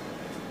ARB.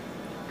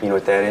 You know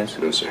what that is?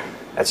 No, sir.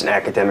 That's an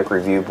academic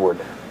review board.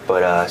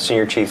 But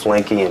Senior Chief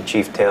Linky and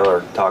Chief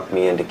Taylor talked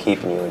me into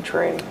keeping you in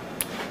training.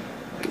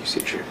 Thank you,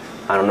 sir.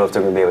 I don't know if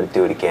they're going to be able to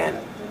do it again.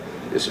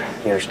 Yes, sir.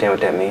 You understand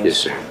what that means? Yes,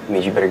 sir. It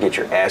means you better get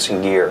your ass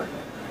in gear,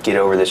 get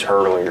over this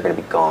hurdle, and you're going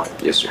to be gone.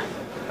 Yes, sir.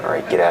 All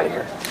right, get out of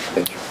here.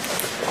 Thank you.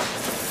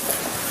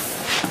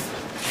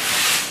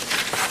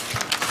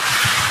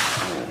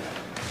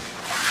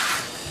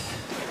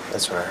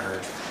 That's what I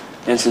heard.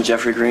 Ensign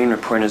Jeffrey Green,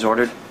 reporting as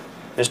ordered.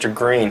 Mr.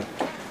 Green,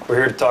 we're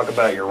here to talk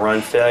about your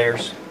run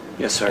failures.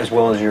 Yes, sir. As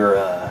well as your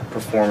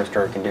performance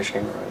during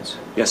conditioning runs.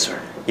 Yes, sir.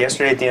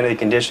 Yesterday at the end of the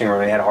conditioning run,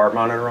 they had a heart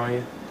monitor on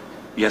you?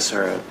 Yes,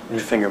 sir. A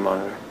finger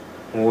monitor.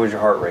 And what was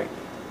your heart rate?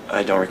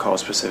 I don't recall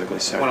specifically,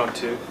 sir.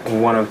 102.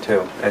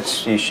 102.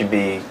 That's, you should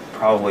be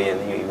probably in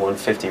the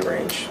 150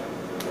 range,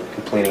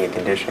 completing a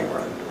conditioning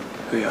run.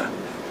 Yeah.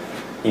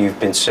 You've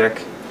been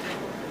sick?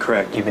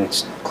 Correct. You've been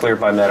cleared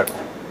by medical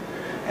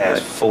as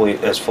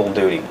full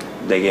duty.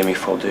 They gave me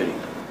full duty.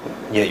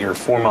 Yet your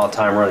 4-mile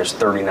time run is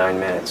 39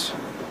 minutes.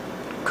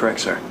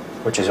 Correct, sir.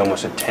 Which is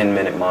almost a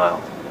 10-minute mile.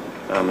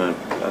 I'm an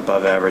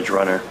above average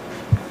runner,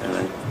 and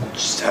I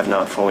just have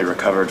not fully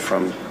recovered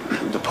from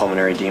the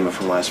pulmonary edema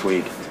from last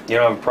week. You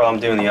don't have a problem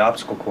doing the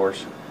obstacle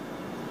course?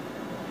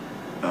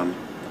 Do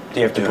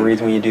you have to breathe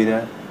when you do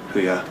that?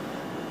 Yeah.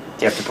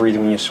 Do you have to breathe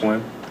when you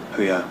swim?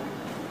 Yeah.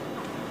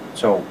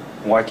 So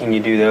why can you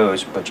do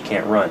those but you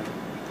can't run?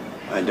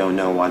 I don't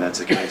know why that's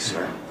the case,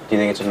 sir. Do you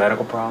think it's a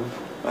medical problem?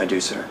 I do,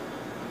 sir.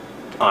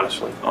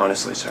 Honestly?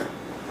 Honestly, sir.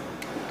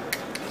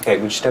 Okay,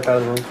 would you step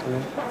out of the room for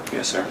me?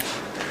 Yes, sir.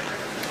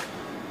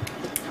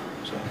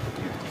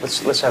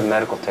 Let's have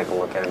medical take a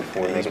look at him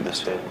before we make a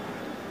decision.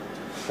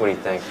 What do you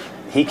think?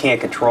 He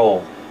can't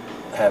control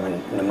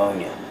having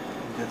pneumonia.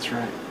 That's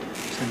right.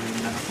 Send him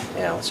to medical.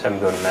 Yeah, let's have him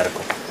go to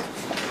medical.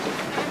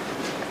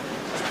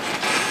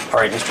 All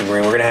right, Mr.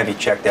 Green, we're going to have you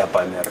checked out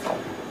by medical.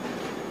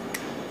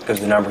 Because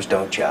the numbers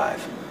don't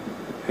jive.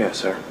 Yes,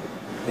 sir.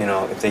 You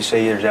know, if they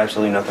say there's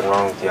absolutely nothing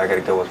wrong with you, I got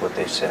to go with what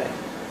they say.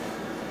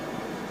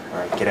 All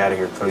right, get out of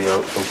here.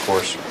 Go to the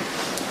course.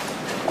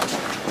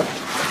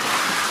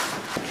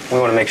 We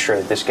want to make sure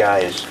that this guy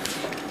is,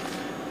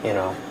 you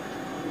know,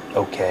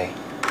 okay.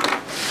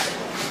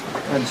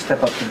 Go ahead and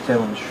step up to the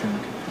table, Mr.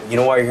 Shoemaker. You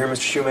know why you're here,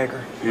 Mr.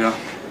 Shoemaker? Yeah.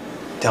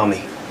 Tell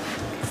me.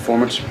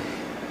 Performance.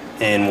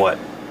 And what?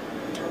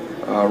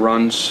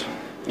 Runs.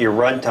 Your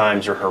run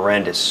times are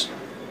horrendous.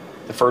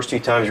 The first 2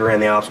 times you ran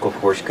the obstacle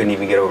course, you couldn't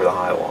even get over the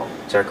high wall.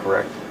 Is that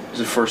correct? This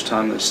is the first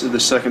time. The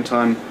second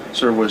time,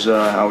 sir, was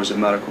I was at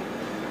medical.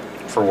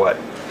 For what?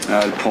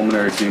 I had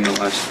pulmonary edema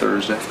last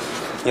Thursday.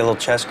 You a little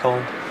chest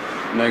cold?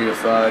 Negative.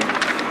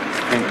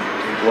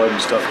 Blood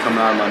and stuff coming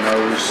out of my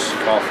nose,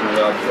 coughing it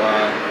up.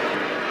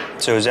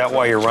 So is that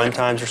why your run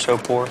times are so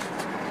poor?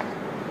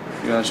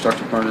 Yeah,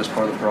 obstructive pulmonary is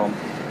part of the problem.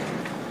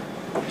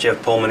 Did you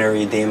have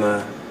pulmonary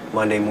edema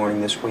Monday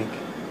morning this week?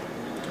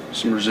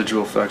 Some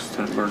residual effects,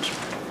 Lieutenant Burns.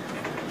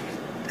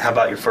 How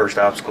about your first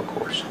obstacle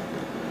course?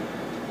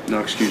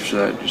 No excuse for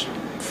that. Just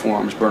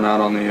forearms burn out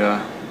on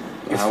the.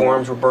 Your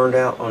forearms were burned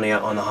out on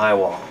the high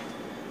wall.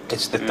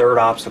 It's the third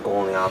obstacle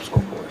on the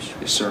obstacle course.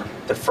 Yes, sir.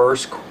 The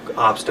first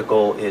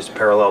obstacle is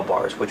parallel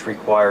bars, which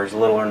requires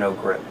little or no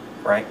grip,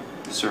 right?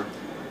 Yes, sir.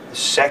 The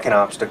second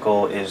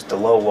obstacle is the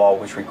low wall,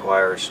 which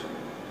requires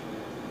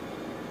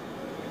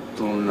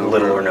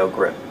little or no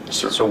grip. Yes,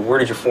 sir. So where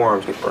did your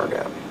forearms get burned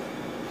out?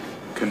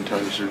 Couldn't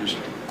tell you, sir. Just...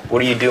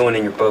 What are you doing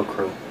in your boat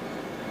crew?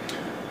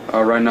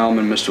 Right now I'm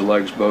in Mr.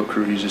 Legg's boat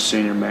crew. He's a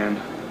senior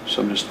man,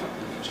 so I'm just...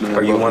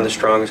 Are you one of the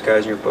strongest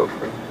guys in your boat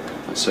crew?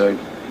 I'd say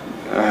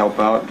I help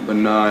out, but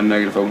no,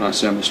 negative. I would not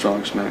say I'm the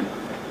strongest man.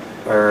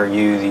 Are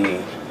you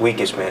the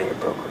weakest man in your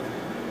boat crew?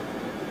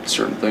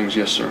 Certain things,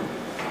 yes, sir.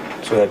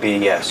 So that'd be a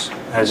yes.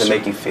 How does it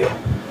make you feel?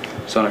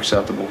 It's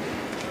unacceptable.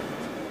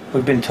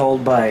 We've been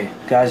told by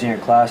guys in your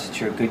class that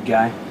you're a good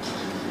guy.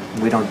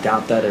 We don't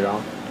doubt that at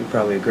all. You're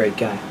probably a great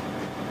guy.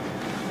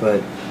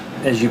 But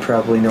as you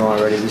probably know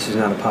already, this is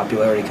not a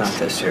popularity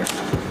contest here.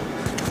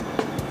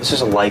 This is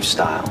a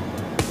lifestyle.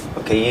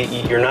 Okay,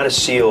 you're not a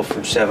SEAL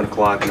from 7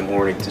 o'clock in the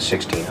morning to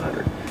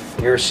 1600.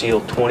 You're a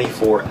SEAL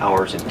 24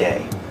 hours a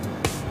day.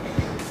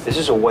 This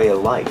is a way of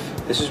life.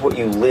 This is what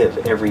you live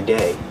every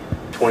day,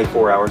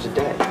 24 hours a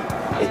day.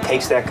 It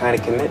takes that kind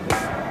of commitment.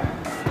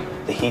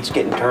 The heat's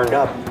getting turned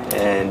up,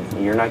 and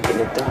you're not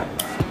getting it done.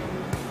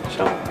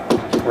 So,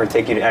 we're going to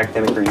take you to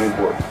academic review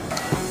board.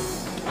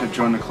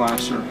 Join the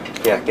class, sir.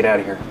 Yeah, get out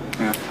of here.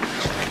 Yeah.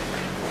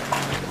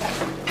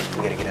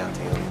 We got to get out to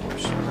the other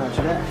course.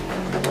 Roger that.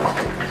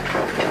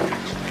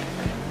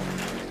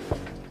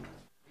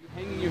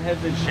 Hanging your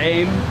heads in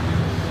shame.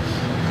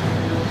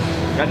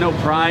 Got no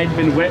pride,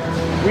 been whipped.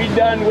 We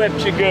done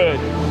whipped you good.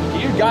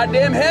 Keep your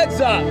goddamn heads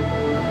up.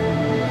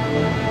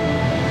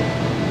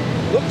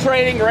 Look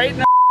training right in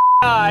the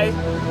eye,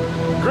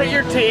 grit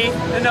your teeth,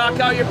 and knock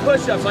out your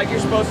push-ups like you're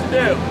supposed to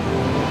do.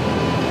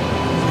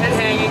 Head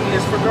hanging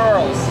is for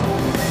girls.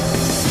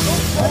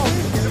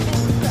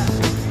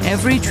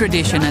 Every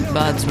tradition at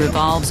Buds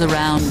revolves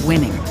around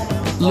winning.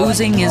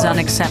 Losing is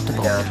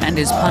unacceptable and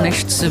is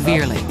punished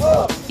severely.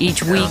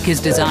 Each week is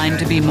designed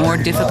to be more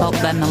difficult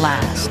than the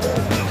last.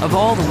 Of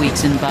all the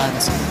weeks in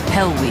Buds,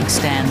 Hell Week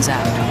stands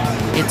out.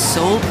 Its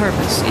sole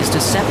purpose is to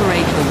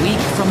separate the weak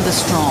from the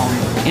strong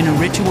in a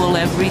ritual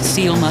every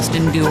SEAL must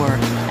endure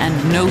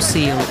and no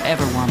SEAL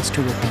ever wants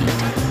to repeat.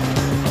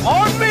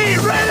 On me,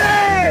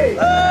 ready!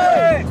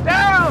 Hey,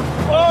 down,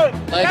 one.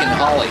 Leg and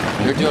Holly,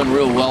 they're doing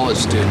real well as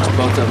students.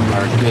 Both of them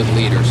are good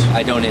leaders.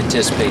 I don't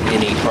anticipate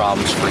any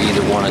problems for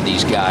either one of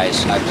these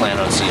guys. I plan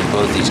on seeing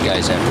both these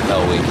guys after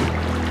Hell Week.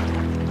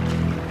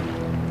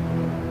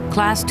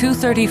 Class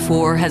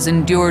 234 has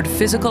endured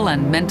physical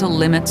and mental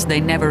limits they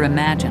never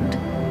imagined.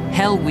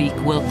 Hell Week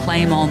will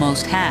claim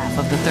almost half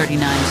of the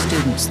 39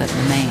 students that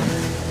remain.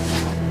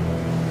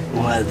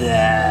 What the?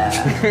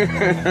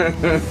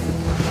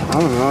 I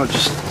don't know,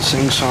 just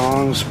sing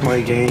songs,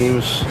 play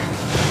games,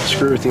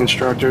 screw with the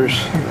instructors,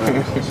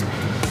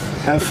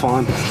 have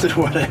fun, do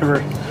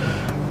whatever.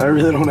 I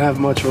really don't have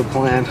much of a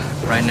plan.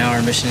 Right now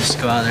our mission is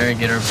to go out there and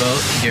get our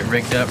boat, get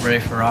rigged up, ready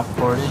for rock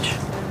portage.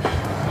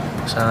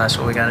 So that's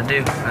what we gotta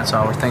do. That's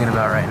all we're thinking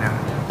about right now.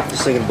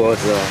 Just thinking about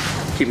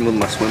keeping with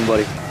my swim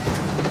buddy.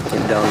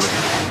 Getting down,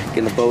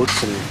 getting the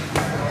boats and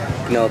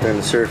getting out there in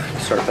the surf,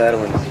 start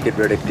paddling, get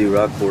ready to do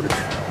rock portage.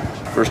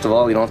 First of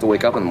all, you don't have to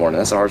wake up in the morning.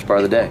 That's the hardest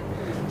part of the day.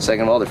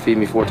 Second of all, they're feeding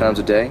me 4 times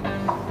a day.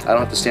 I don't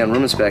have to stay on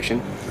room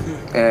inspection,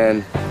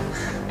 and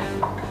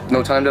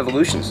no timed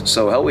evolutions.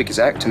 So Hell Week is,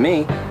 to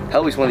me,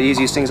 Hell Week's one of the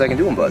easiest things I can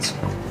do in Buds.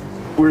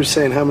 We were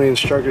saying how many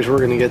instructors we're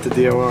going to get to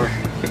DOR.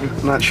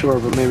 I'm not sure,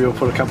 but maybe we'll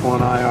put a couple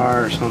on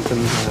IR or something.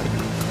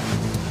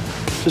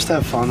 Just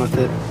have fun with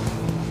it.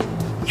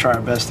 Try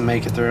our best to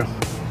make it through.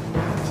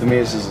 To me,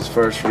 this is his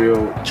first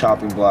real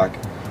chopping block,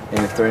 and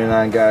if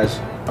 39 guys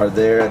are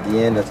there at the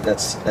end,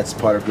 that's the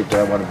part of the group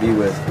that I want to be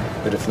with.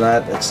 But if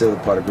not, that's still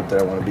the part of the group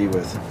that I want to be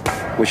with.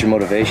 What's your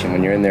motivation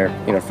when you're in there,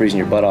 freezing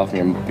your butt off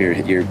and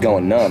you're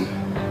going numb?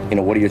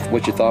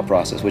 What's your thought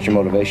process? What's your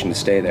motivation to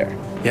stay there?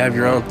 You have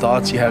your own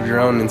thoughts, you have your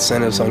own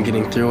incentives on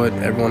getting through it.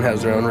 Everyone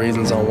has their own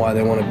reasons on why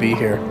they want to be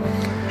here.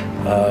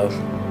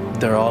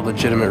 They're all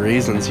legitimate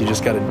reasons. You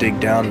just got to dig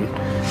down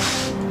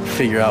and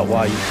figure out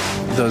why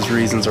those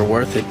reasons are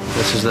worth it.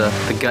 This is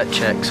the gut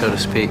check, so to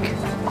speak.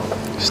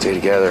 Stay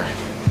together.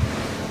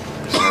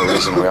 There's no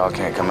reason we all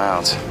can't come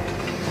out.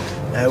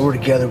 We're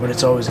together, but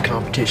it's always a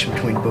competition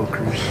between boat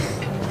crews.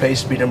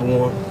 Pays to be number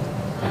 1,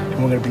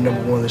 and we're going to be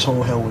number 1 this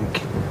whole Hell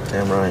Week.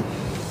 Damn right.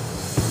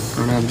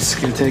 I'm just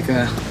going to take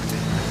a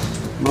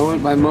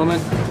moment by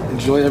moment,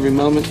 enjoy every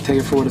moment, take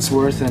it for what it's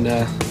worth, and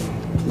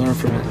learn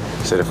from it.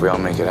 Said if we all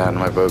make it out in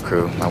my boat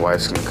crew, my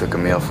wife's going to cook a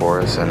meal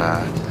for us and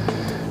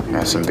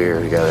have some beer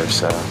together,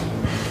 so.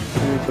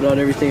 I'm going to put out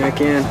everything I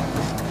can.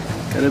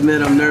 Gotta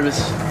admit, I'm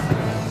nervous.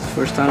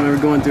 First time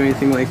ever going through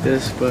anything like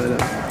this,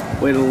 but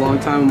waited a long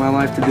time in my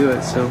life to do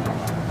it, so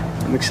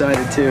I'm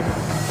excited too.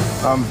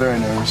 I'm very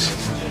nervous.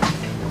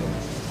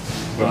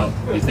 Well,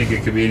 you think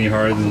it could be any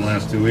harder than the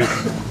last 2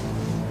 weeks?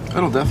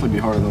 It'll definitely be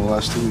harder than the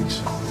last 2 weeks.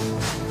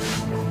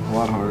 A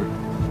lot harder.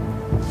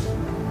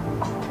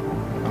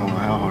 I don't know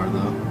how hard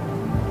though.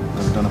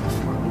 Never done it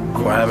before.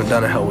 Well, I haven't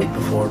done a Hell Week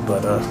before,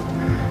 but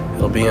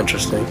it'll be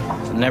interesting.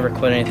 I've never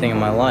quit anything in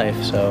my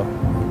life, so,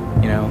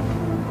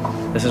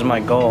 this is my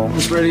goal.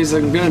 As ready as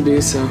I'm gonna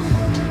be, so.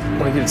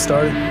 Want to get it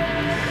started?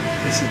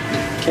 Listen,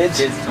 kids,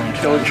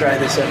 don't try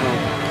this at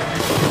home.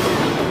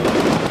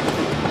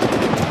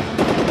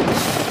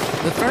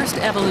 The first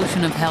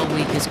evolution of Hell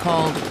Week is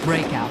called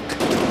Breakout.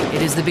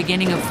 It is the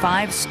beginning of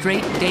 5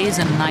 straight days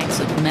and nights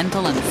of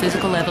mental and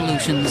physical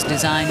evolutions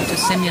designed to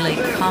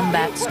simulate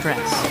combat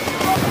stress.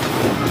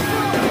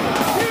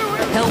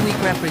 Hell Week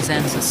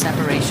represents a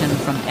separation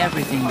from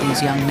everything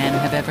these young men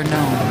have ever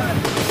known.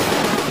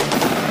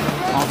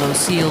 Although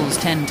SEALs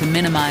tend to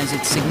minimize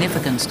its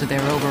significance to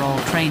their overall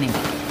training,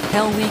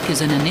 Hell Week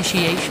is an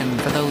initiation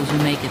for those who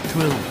make it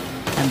through,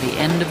 and the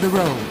end of the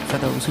road for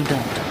those who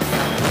don't.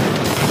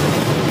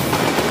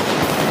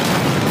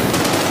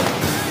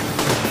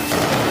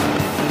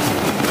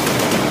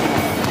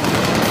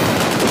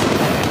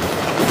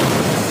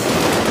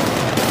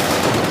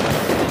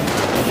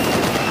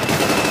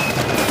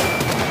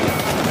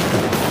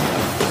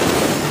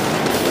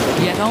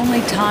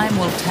 Only time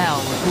will tell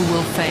who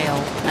will fail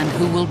and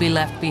who will be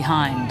left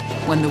behind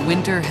when the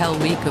winter Hell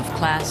Week of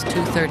Class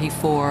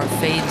 234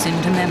 fades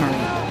into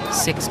memory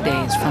 6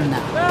 days from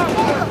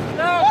now.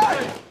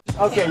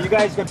 Okay, you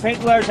guys can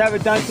paint layers, have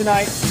it done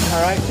tonight.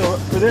 All right, so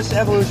for this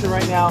evolution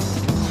right now,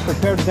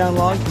 prepare to down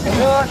log.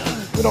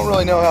 We don't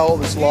really know how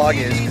old this log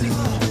is.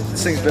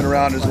 This thing's been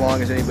around as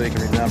long as anybody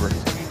can remember.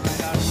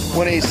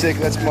 186,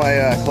 that's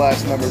my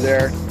class number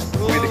there.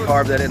 We had to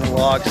carve that in the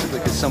log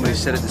because somebody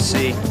set it to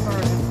sea.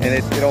 And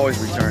it always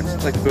returns.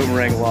 It's like the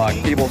boomerang log.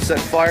 People set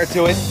fire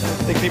to it.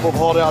 I think people have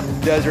hauled it out in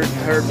the desert,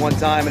 heard one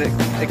time, and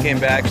it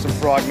came back. Some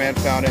frogman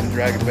found it and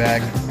dragged it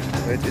back.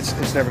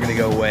 It's never going to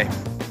go away.